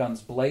comes out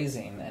guns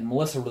blazing, and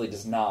Melissa really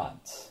does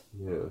not.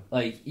 Yeah.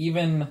 Like,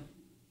 even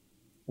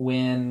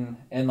when...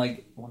 And,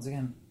 like, once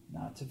again,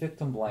 not to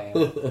victim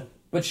blame,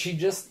 but she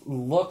just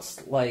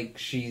looks like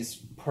she's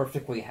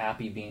perfectly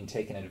happy being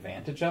taken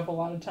advantage of a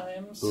lot of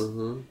times.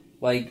 Mm-hmm.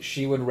 Like,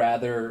 she would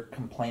rather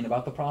complain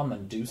about the problem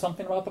than do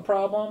something about the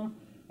problem.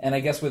 And I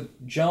guess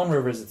with Joan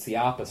Rivers, it's the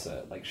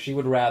opposite. Like, she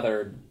would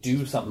rather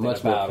do something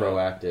Much about more it.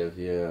 proactive,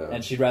 yeah.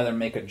 And she'd rather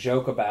make a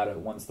joke about it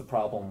once the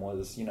problem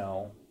was, you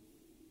know,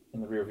 in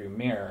the rearview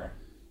mirror.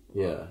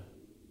 Yeah.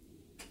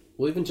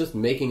 Well, even just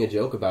making a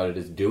joke about it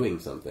is doing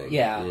something.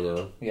 Yeah. You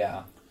know?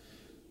 Yeah.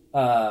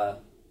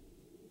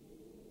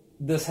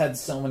 This had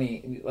so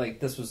many...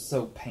 Like, this was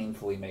so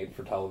painfully made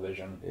for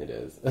television. It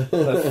is.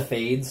 The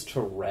fades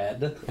to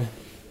red.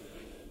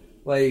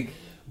 Like...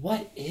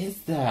 What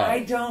is that? I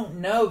don't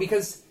know,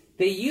 because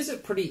they use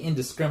it pretty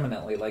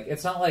indiscriminately. Like,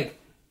 it's not like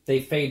they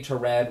fade to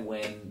red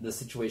when the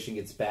situation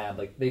gets bad.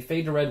 Like, they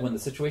fade to red when the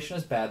situation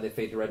is bad. They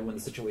fade to red when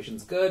the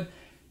situation's good.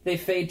 They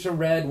fade to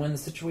red when the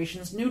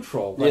situation's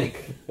neutral.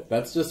 Like,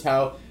 that's just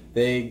how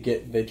they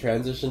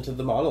transition to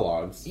the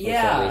monologues for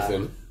some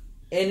reason.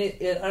 And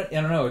I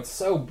don't know, it's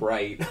so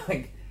bright.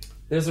 Like,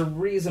 there's a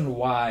reason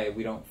why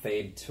we don't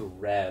fade to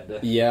red.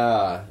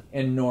 Yeah.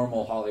 In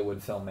normal Hollywood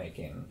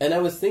filmmaking. And I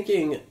was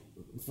thinking,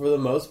 for the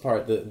most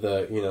part,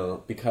 the you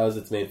know, because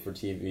it's made for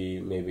TV,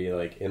 maybe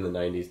like in the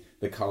 90s,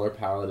 the color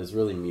palette is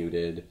really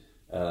muted.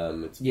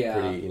 It's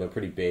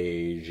pretty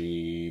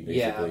beigey,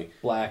 basically. Yeah,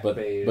 black,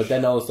 beige. But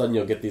then all of a sudden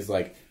you'll get these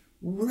like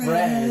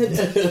red. Which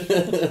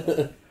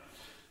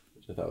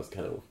I thought was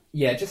kind of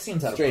it just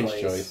seems out of place.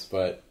 Strange choice,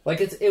 but like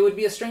it would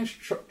be a strange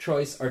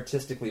choice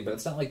artistically, but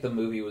it's not like the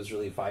movie was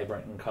really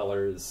vibrant in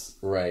colors.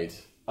 Right.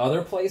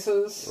 Other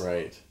places.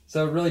 Right.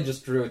 So it really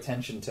just drew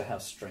attention to how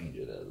strange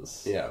it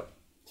is. Yeah.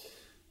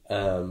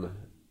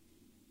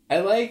 I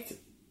liked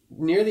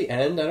near the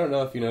end. I don't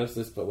know if you noticed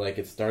this, but like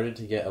it started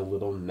to get a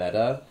little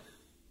meta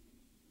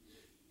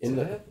in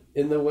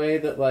the way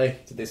that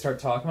like did they start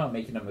talking about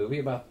making a movie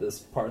about this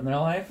part in their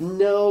life?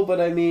 No,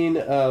 but I mean,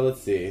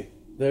 let's see.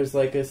 There's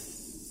like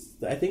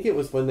I think it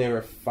was when they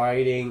were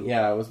fighting.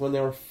 Yeah, it was when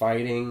they were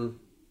fighting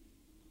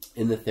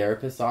in the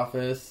therapist's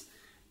office,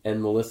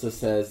 and Melissa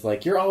says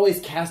like, "You're always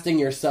casting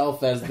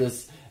yourself as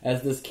this."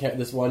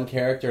 This one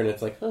character, and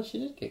it's like, oh, she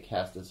did get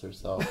cast as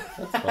herself.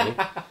 That's funny.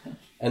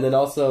 And then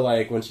also,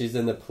 like, when she's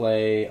in the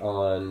play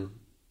on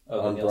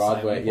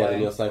Broadway, the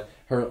Neil Simon,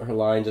 her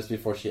line just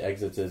before she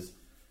exits is,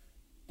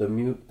 the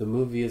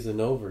movie isn't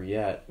over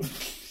yet.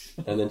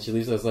 And then she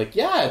leaves, I was like,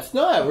 yeah, it's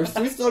not.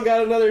 We still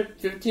got another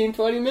 15,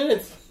 20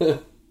 minutes. I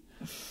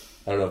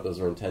don't know if those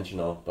were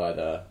intentional,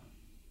 but...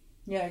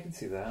 yeah, I can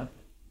see that.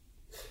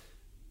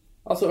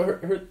 Also,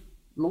 her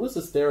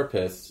Melissa's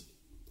therapist...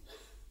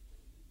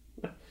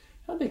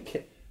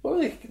 What were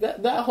they?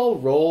 That whole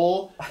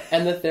role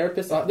and the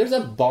therapist. There's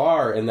a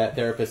bar in that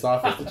therapist's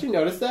office. Did you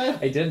notice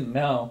that? I didn't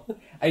know.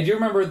 I do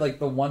remember like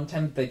the one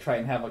time they try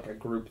and have like a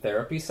group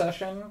therapy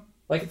session.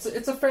 Like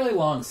it's a fairly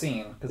long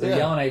scene because they're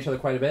yelling at each other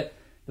quite a bit.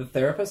 The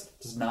therapist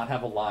does not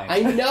have a line. I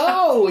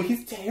know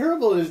he's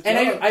terrible. At his job.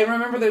 And I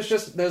remember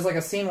there's like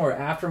a scene where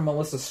after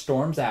Melissa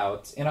storms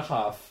out in a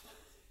huff,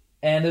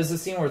 and there's a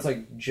scene where it's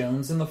like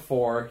Joan's in the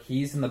fore,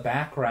 he's in the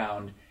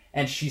background,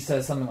 and she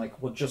says something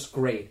like, "Well, just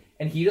great."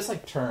 And he just,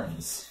 like,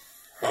 turns.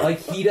 Like,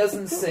 he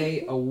doesn't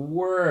say a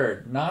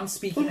word.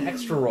 Non-speaking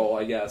extra role,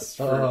 I guess.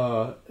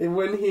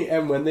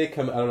 When they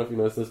come... I don't know if you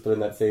noticed this, but in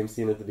that same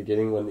scene at the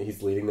beginning, when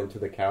he's leading them to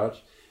the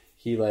couch,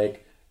 he,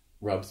 like,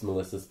 rubs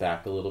Melissa's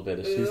back a little bit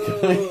as she's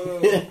going.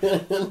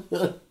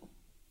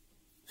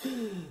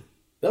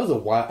 That was a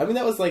wild... I mean,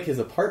 that was, like, his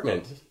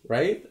apartment,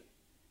 right?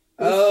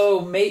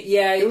 Yeah. He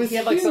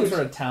had, like, huge. some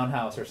sort of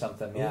townhouse or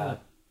something,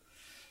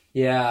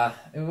 Yeah,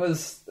 it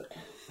was...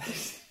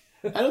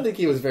 I don't think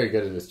he was very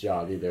good at his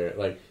job either.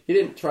 Like, he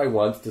didn't try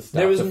once to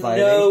stop the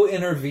fighting. There was no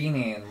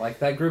intervening. Like,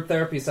 that group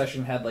therapy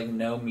session had, like,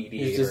 no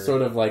mediator. He's just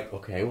sort of like,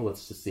 okay, well,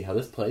 let's just see how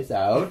this plays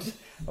out.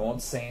 I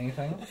won't say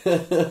anything.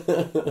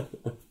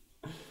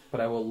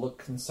 But I will look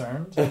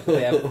concerned. If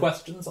they have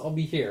questions, I'll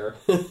be here.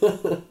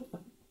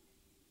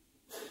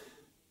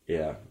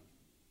 Yeah.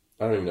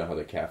 I don't even know how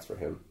the cats for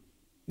him.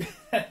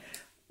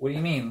 What do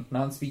you mean?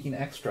 Non-speaking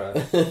extra.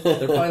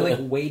 They're probably, like,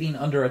 waiting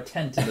under a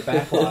tent in the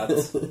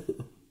backlots.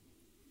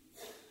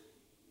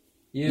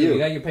 You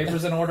got your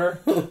papers in order?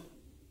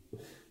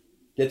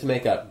 Get to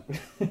makeup.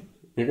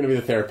 You're going to be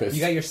the therapist.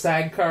 You got your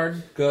SAG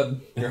card? Good.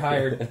 You're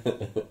hired.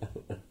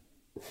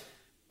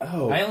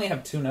 Oh. I only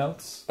have 2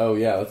 notes. Oh,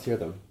 yeah. Let's hear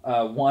them.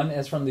 One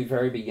is from the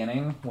very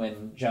beginning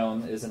when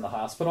Joan is in the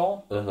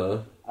hospital.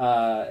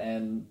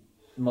 And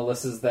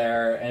Melissa's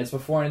there, and it's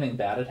before anything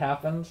bad had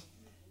happened.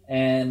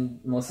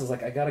 And Melissa's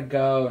like, I gotta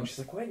go. And she's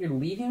like, what? You're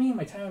leaving me?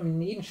 My time in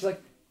need? And she's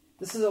like,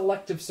 this is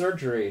elective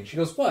surgery. And she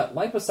goes, what?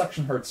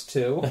 Liposuction hurts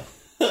too.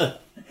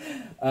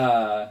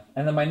 And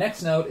then my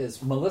next note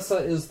is Melissa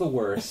is the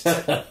worst.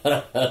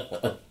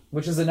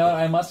 Which is a note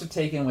I must have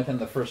taken within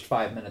the first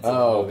 5 minutes of the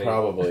Oh, movie.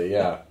 probably,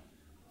 yeah.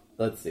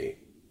 Let's see.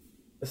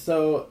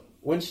 So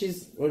when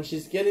Joan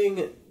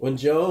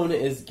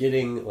is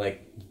getting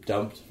like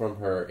dumped from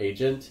her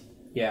agent,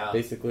 Yeah.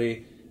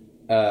 basically,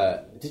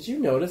 did you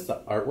notice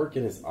the artwork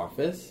in his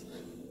office?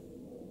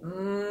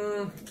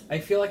 I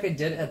feel like I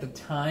did at the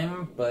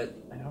time, but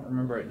I don't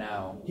remember it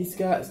now. He's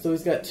got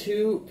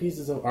 2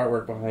 pieces of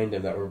artwork behind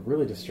him that were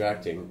really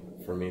distracting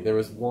for me. There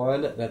was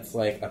one that's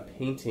like a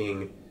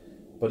painting,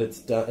 but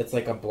it's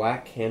like a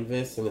black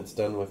canvas, and it's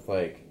done with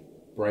like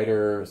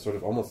brighter, sort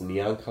of almost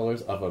neon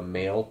colors of a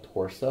male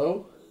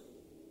torso.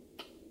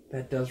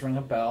 That does ring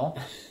a bell.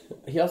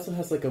 He also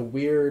has like a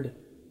weird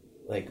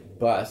like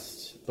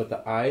bust, but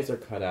the eyes are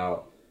cut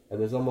out, and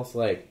there's almost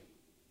like,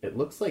 it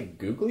looks like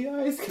googly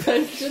eyes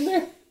kind of in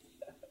there.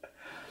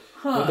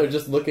 But they're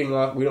just looking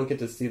off. We don't get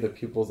to see the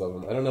pupils of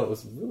them. I don't know. It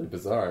was really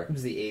bizarre. It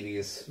was the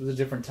 80s. It was a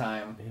different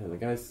time. Man, the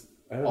guys...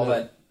 I don't All know.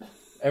 that...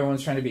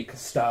 Everyone's trying to be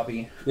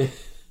Kastabi.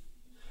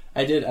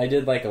 I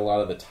did like a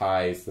lot of the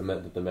ties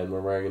that the men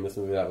were wearing in this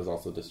movie. That was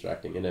also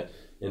distracting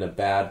in a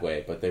bad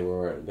way, but they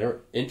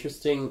were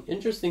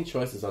interesting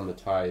choices on the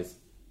ties.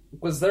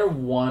 Was there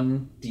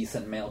one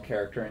decent male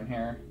character in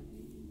here?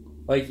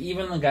 Like,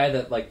 even the guy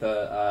that, like,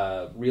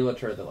 the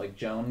realtor that, like,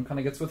 Joan kind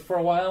of gets with for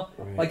a while.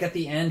 Right. Like, at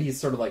the end, he's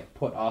sort of, like,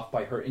 put off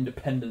by her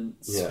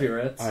independent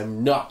spirits.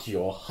 I'm not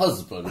your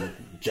husband,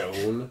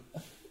 Joan.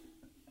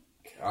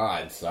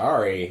 God,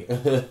 sorry.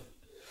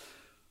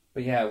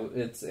 But yeah,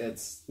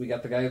 it's we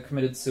got the guy who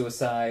committed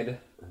suicide.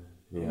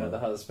 Yeah. You know, the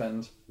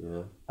husband.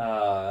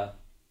 Yeah.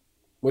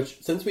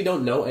 Which, since we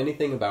don't know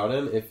anything about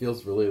him, it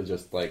feels really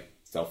just, like,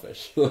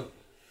 selfish.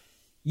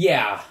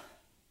 Yeah.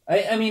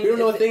 I mean... We don't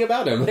know a thing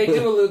about him. They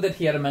do allude that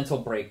he had a mental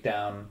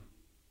breakdown.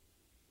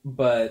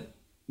 But,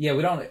 yeah,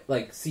 we don't,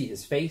 like, see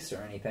his face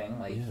or anything.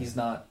 Like, he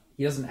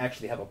doesn't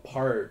actually have a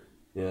part.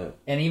 Yeah.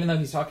 And even though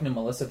he's talking to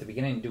Melissa at the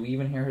beginning, do we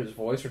even hear his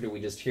voice, or do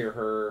we just hear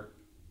her...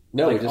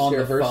 No, like, we just on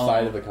hear the her phone?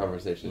 side of the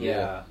conversation.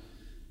 Yeah.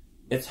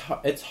 It's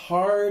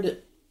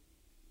hard.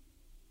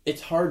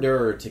 It's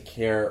harder to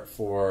care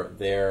for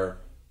their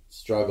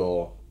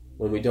struggle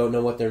when we don't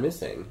know what they're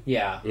missing.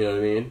 Yeah. You know what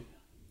I mean?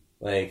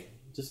 Like,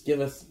 just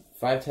give us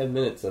 5-10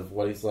 minutes of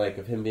what he's like,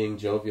 of him being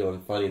jovial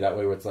and funny. That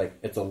way, where it's like,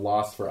 it's a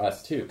loss for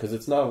us too, because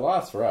it's not a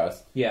loss for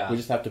us. Yeah. We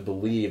just have to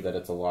believe that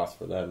it's a loss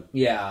for them.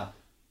 Yeah.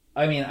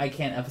 I mean, I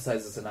can't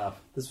emphasize this enough.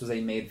 This was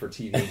a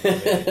made-for-TV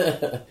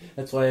movie.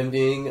 That's why I'm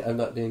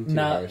not being too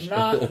harsh.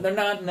 They're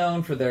not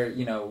known for their,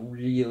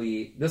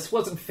 really... This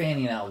wasn't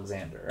Fanny and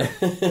Alexander.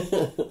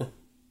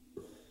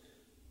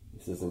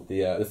 This isn't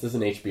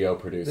HBO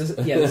produced.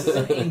 This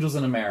isn't Angels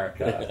in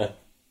America.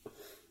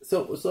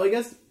 So I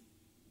guess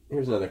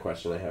here's another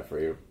question I have for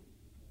you.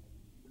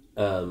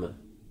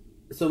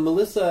 So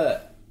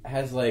Melissa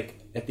has,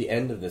 like, at the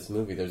end of this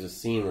movie, there's a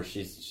scene where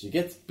she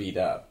gets beat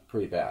up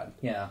pretty bad.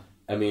 Yeah.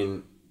 I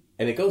mean,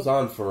 and it goes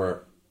on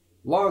for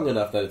long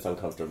enough that it's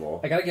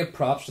uncomfortable. I gotta give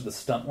props to the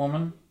stunt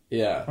woman.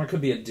 Yeah. Or it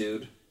could be a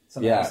dude.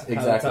 Yeah, That's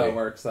exactly. how it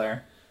works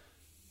there.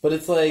 But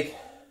it's like,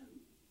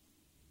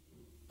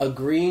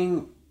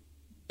 agreeing,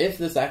 if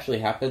this actually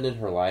happened in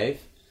her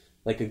life,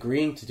 like,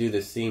 agreeing to do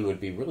this scene would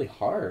be really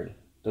hard,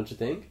 don't you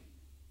think?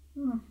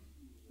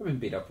 I've been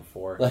beat up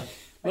before. Like,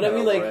 but I got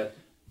mean, over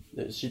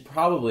like, she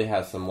probably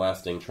has some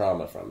lasting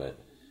trauma from it.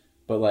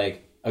 But,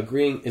 like,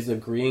 agreeing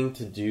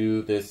to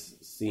do this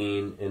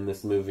scene in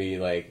this movie,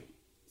 like,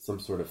 some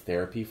sort of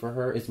therapy for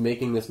her? Is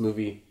making this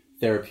movie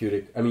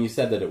therapeutic? I mean, you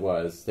said that it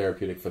was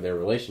therapeutic for their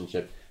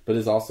relationship, but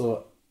is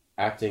also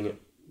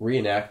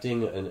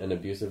reenacting an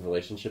abusive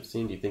relationship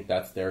scene, do you think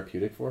that's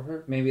therapeutic for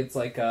her? Maybe it's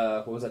like,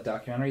 what was that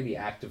documentary? The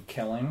Act of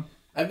Killing?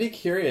 I'd be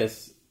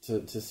curious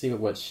to see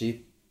what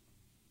she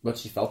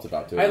felt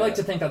about doing I like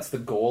that. to think that's the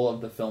goal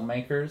of the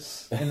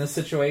filmmakers in this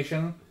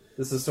situation.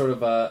 This is sort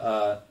of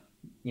a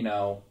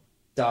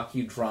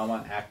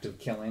docudrama Act of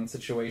Killing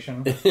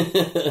situation.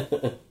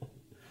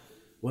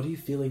 What are you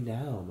feeling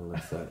now,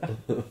 Melissa?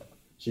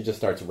 She just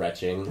starts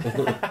retching.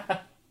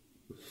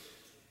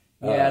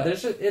 Yeah,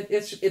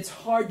 it's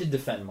hard to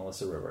defend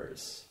Melissa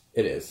Rivers.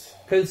 It is.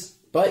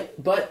 But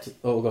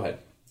go ahead.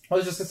 I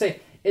was just gonna say,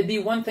 it'd be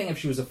one thing if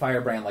she was a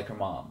firebrand like her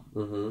mom.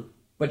 Mm-hmm.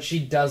 But she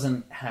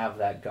doesn't have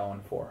that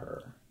going for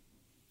her.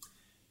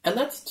 And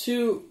that's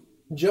to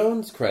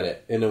Joan's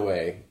credit, in a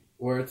way,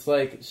 where it's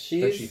like That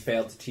she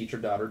failed to teach her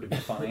daughter to be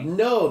funny.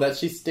 No, that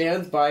she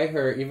stands by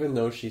her even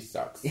though she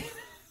sucks.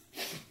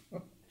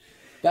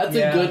 That's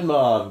Yeah. a good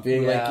mom,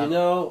 being Yeah.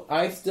 like,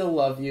 I still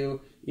love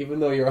you, even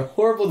though you're a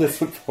horrible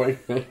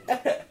disappointment.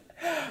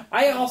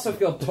 I also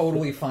feel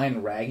totally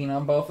fine ragging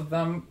on both of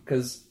them,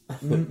 because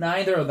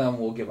neither of them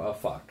will give a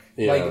fuck.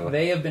 Yeah. Like,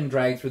 they have been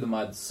dragged through the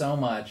mud so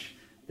much,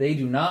 they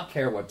do not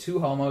care what two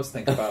homos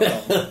think about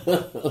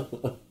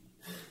them.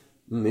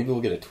 Maybe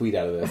we'll get a tweet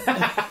out of this.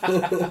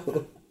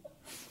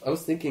 I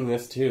was thinking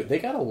this too. They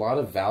got a lot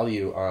of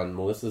value on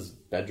Melissa's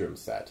bedroom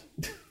set.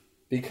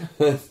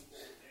 Because,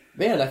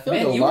 man, I feel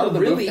like a you lot were of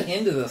the really movie...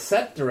 into the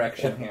set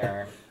direction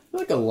here. I feel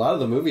like a lot of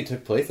the movie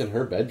took place in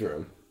her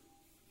bedroom.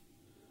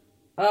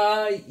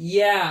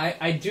 Yeah,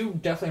 I do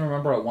definitely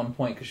remember at one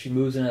point because she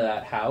moves into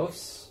that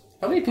house.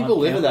 How many people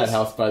live in that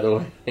house, by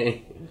the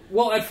way?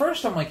 Well, at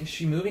first I'm like, is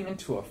she moving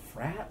into a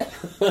frat?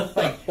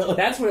 Like,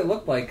 that's what it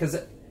looked like, because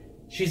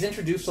she's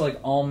introduced to, like,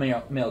 all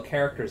male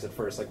characters at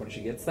first, like, when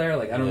she gets there.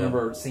 Like, I don't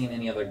remember seeing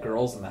any other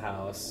girls in the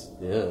house.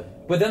 Yeah.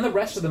 But then the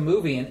rest of the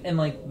movie, and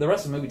like, the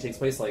rest of the movie takes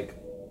place, like,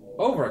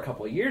 over a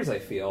couple of years, I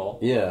feel.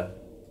 Yeah.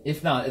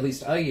 If not, at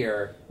least a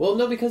year. Well,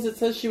 no, because it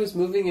says she was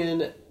moving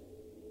in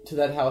to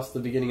that house the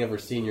beginning of her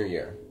senior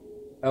year.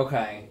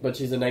 Okay. But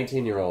she's a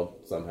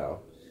 19-year-old somehow.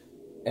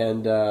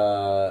 And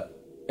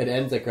it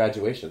ends at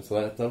graduation,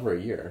 so that's over a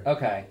year.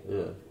 Okay.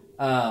 Yeah.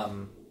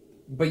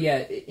 But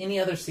yeah, any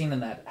other scene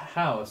in that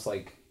house,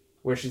 like,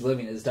 where she's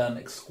living, is done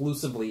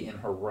exclusively in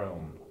her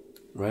room.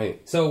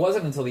 Right. So it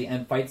wasn't until the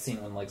end fight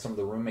scene when, like, some of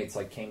the roommates,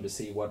 like, came to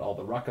see what all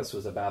the ruckus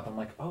was about. I'm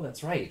like, oh,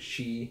 that's right.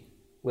 She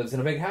lives in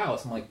a big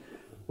house. I'm like,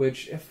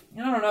 which, if,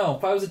 I don't know,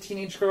 if I was a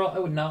teenage girl, I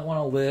would not want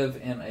to live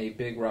in a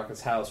big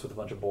ruckus house with a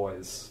bunch of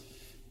boys.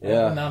 Yeah.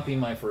 That would not be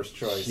my first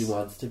choice. She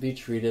wants to be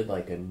treated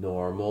like a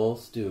normal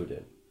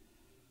student.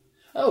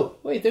 Oh,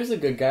 wait, there's a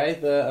good guy,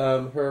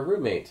 her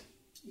roommate.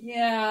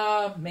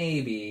 Yeah,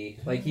 maybe.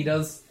 Like, he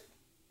does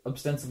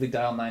ostensibly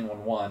dial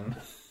 911.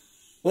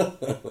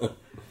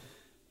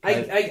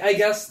 I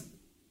guess,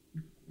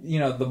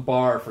 the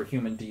bar for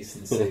human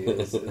decency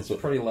is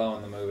pretty low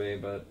in the movie,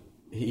 but...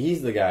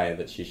 He's the guy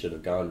that she should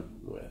have gone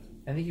with.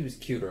 I think he was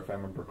cuter, if I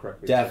remember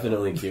correctly.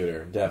 Definitely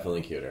cuter.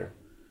 Definitely cuter.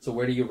 So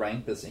where do you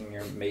rank this in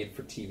your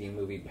made-for-TV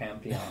movie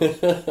pantheon?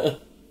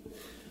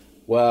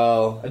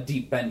 Well... A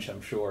deep bench,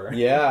 I'm sure.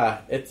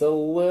 Yeah, it's a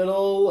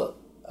little...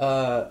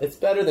 it's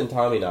better than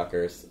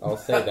Tommyknockers. I'll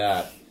say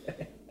that.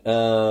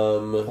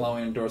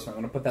 Glowing endorsement.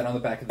 I'm going to put that on the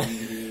back of the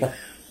DVD.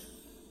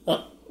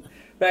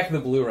 Back of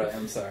the Blu-ray,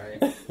 I'm sorry.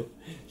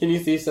 Can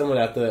you see someone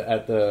at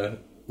the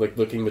like,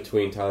 looking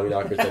between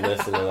Tommyknockers and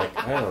this, and they're like,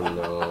 I don't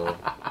know.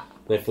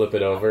 They flip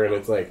it over, and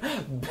it's like...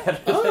 Better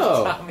than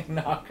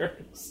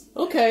Tommyknockers.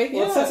 Okay,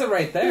 yeah. Well, it says it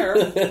right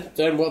there.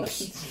 Then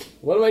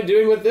what am I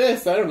doing with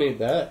this? I don't need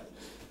that.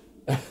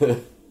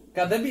 God,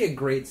 that'd be a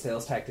great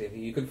sales tactic.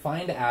 You could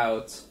find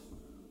out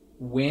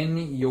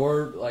when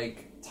your,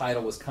 like,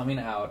 title was coming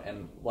out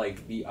and,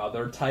 like, the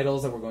other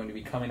titles that were going to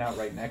be coming out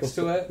right next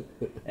to it,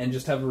 and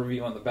just have a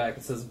review on the back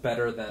that says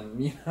better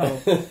than,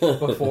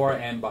 before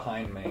and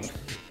behind me.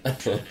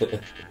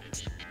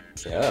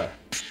 Yeah.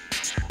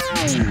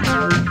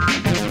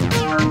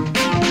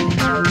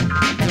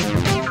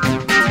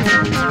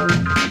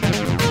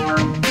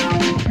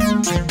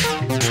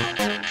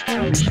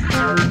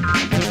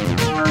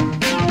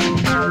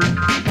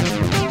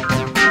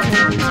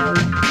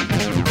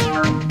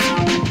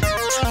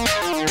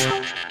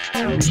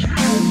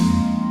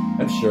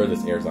 I'm sure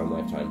this airs on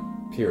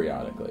Lifetime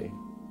periodically.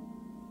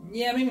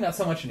 Yeah, maybe not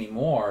so much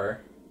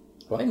anymore.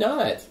 Why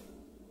not?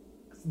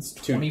 It's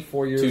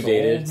 24 years too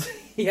dated. old.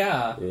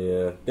 Yeah.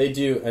 Yeah, they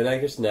do, and I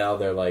guess now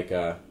they're like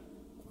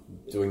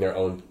doing their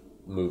own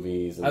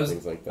movies and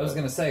things like that. I was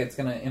going to say, it's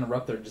going to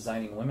interrupt their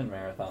Designing Women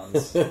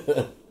marathons.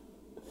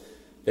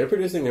 They're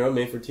producing their own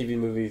made-for-TV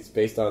movies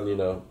based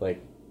on,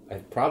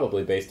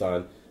 probably based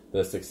on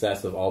the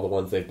success of all the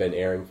ones they've been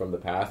airing from the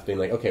past, being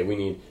like, okay, we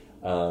need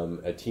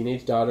a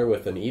teenage daughter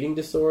with an eating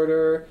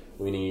disorder.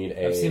 We need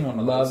a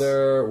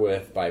mother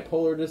with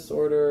bipolar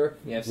disorder.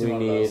 Yeah, I've seen we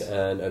one of need those.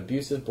 an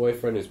abusive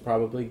boyfriend who's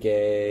probably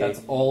gay.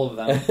 That's all of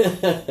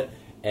them.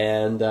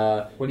 And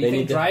what do you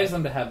think drives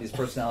them to have these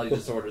personality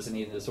disorders and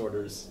eating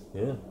disorders?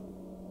 Yeah.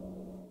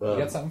 You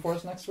got something for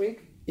us next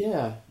week?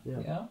 Yeah.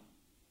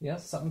 Yeah,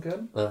 something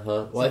good?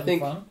 Uh-huh. Well, I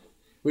think fun?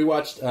 We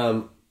watched,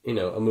 a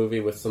movie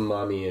with some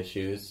mommy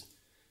issues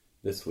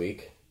this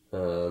week.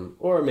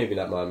 Or maybe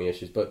not mommy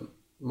issues, but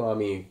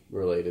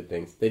mommy-related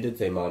things. They did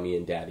say mommy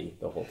and daddy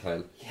the whole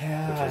time.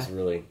 Yeah. Which is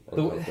really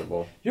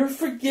uncomfortable. You're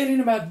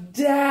forgetting about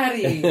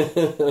daddy!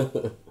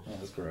 That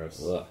was gross.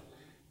 Well,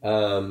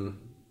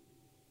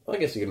 I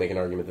guess you could make an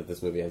argument that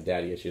this movie has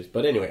daddy issues.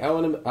 But anyway, I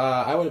want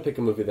to pick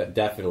a movie that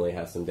definitely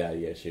has some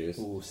daddy issues.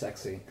 Ooh,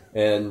 sexy.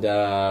 And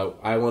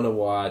I want to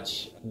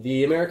watch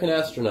The American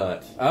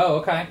Astronaut. Oh,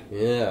 okay.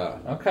 Yeah.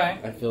 Okay.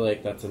 I feel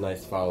like that's a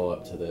nice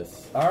follow-up to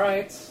this. All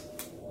right.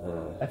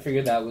 I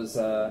figured that was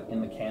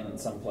in the canon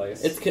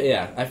someplace.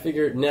 I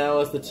figured now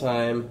is the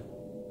time.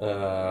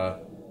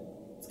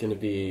 It's going to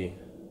be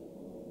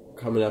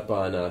coming up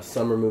on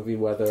summer movie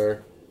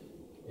weather.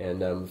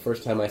 And the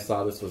first time I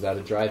saw this was at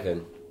a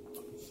drive-in.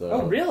 So,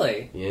 oh,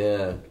 really?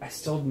 Yeah. I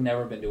still have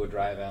never been to a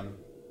drive-in.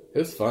 It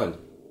was fun.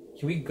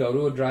 Can we go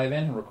to a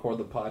drive-in and record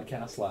the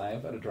podcast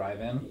live at a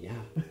drive-in?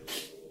 Yeah.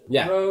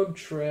 Yeah. Road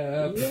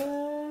trip.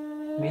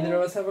 Yeah. Neither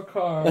of us have a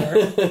car.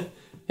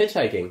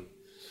 Hitchhiking.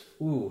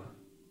 Ooh,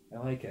 I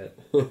like it.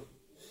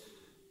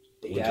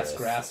 Dangerous. Gas,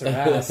 grass, or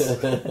ass.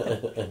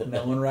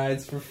 No one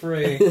rides for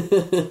free.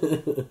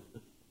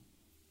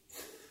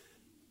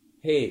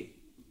 Hey,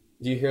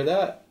 do you hear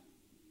that?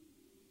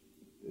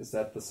 Is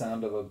that the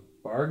sound of a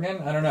bargain?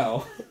 I don't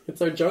know.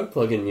 It's our junk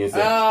plug-in music.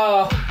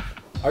 Oh!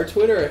 Our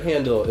Twitter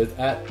handle is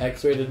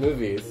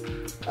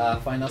 @XRatedMovies.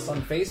 Find us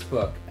on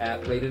Facebook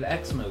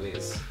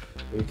 @RatedXMovies.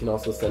 You can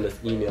also send us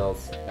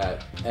emails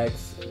at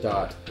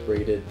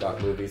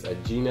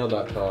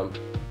x.braided.movies@gmail.com.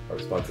 Our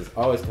responses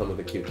always come with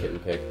a cute kitten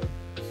pic.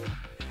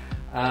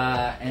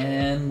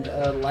 And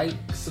like,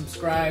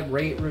 subscribe,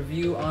 rate,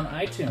 review on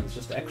iTunes.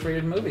 Just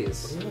X-rated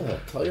movies. Yeah,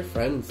 tell your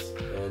friends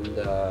and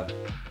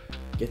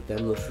get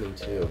them listening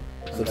too.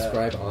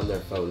 Subscribe on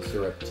their phones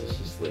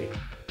surreptitiously.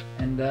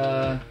 And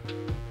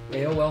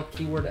AOL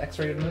keyword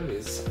X-rated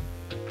movies.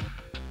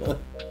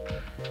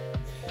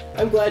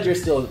 I'm glad you're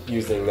still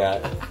using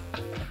that.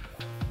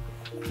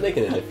 It's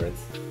making a difference.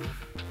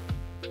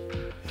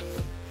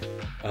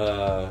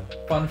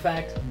 Fun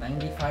fact,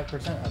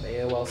 95% of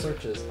AOL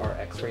searches are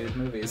X-rated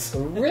movies.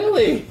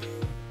 Really?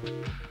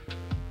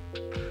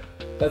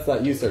 That's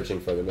not you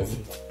searching for them, is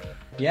it?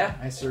 Yeah,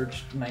 I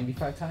searched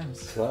 95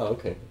 times. Wow,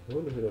 okay. I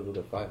wonder who those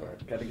other 5 are.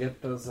 Gotta get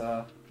those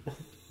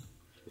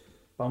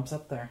bumps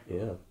up there.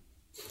 Yeah.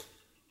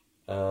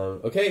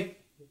 Okay.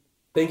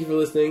 Thank you for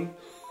listening.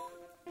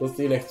 We'll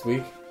see you next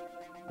week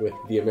with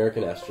The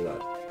American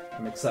Astronaut.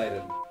 I'm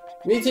excited.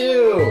 Me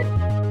too!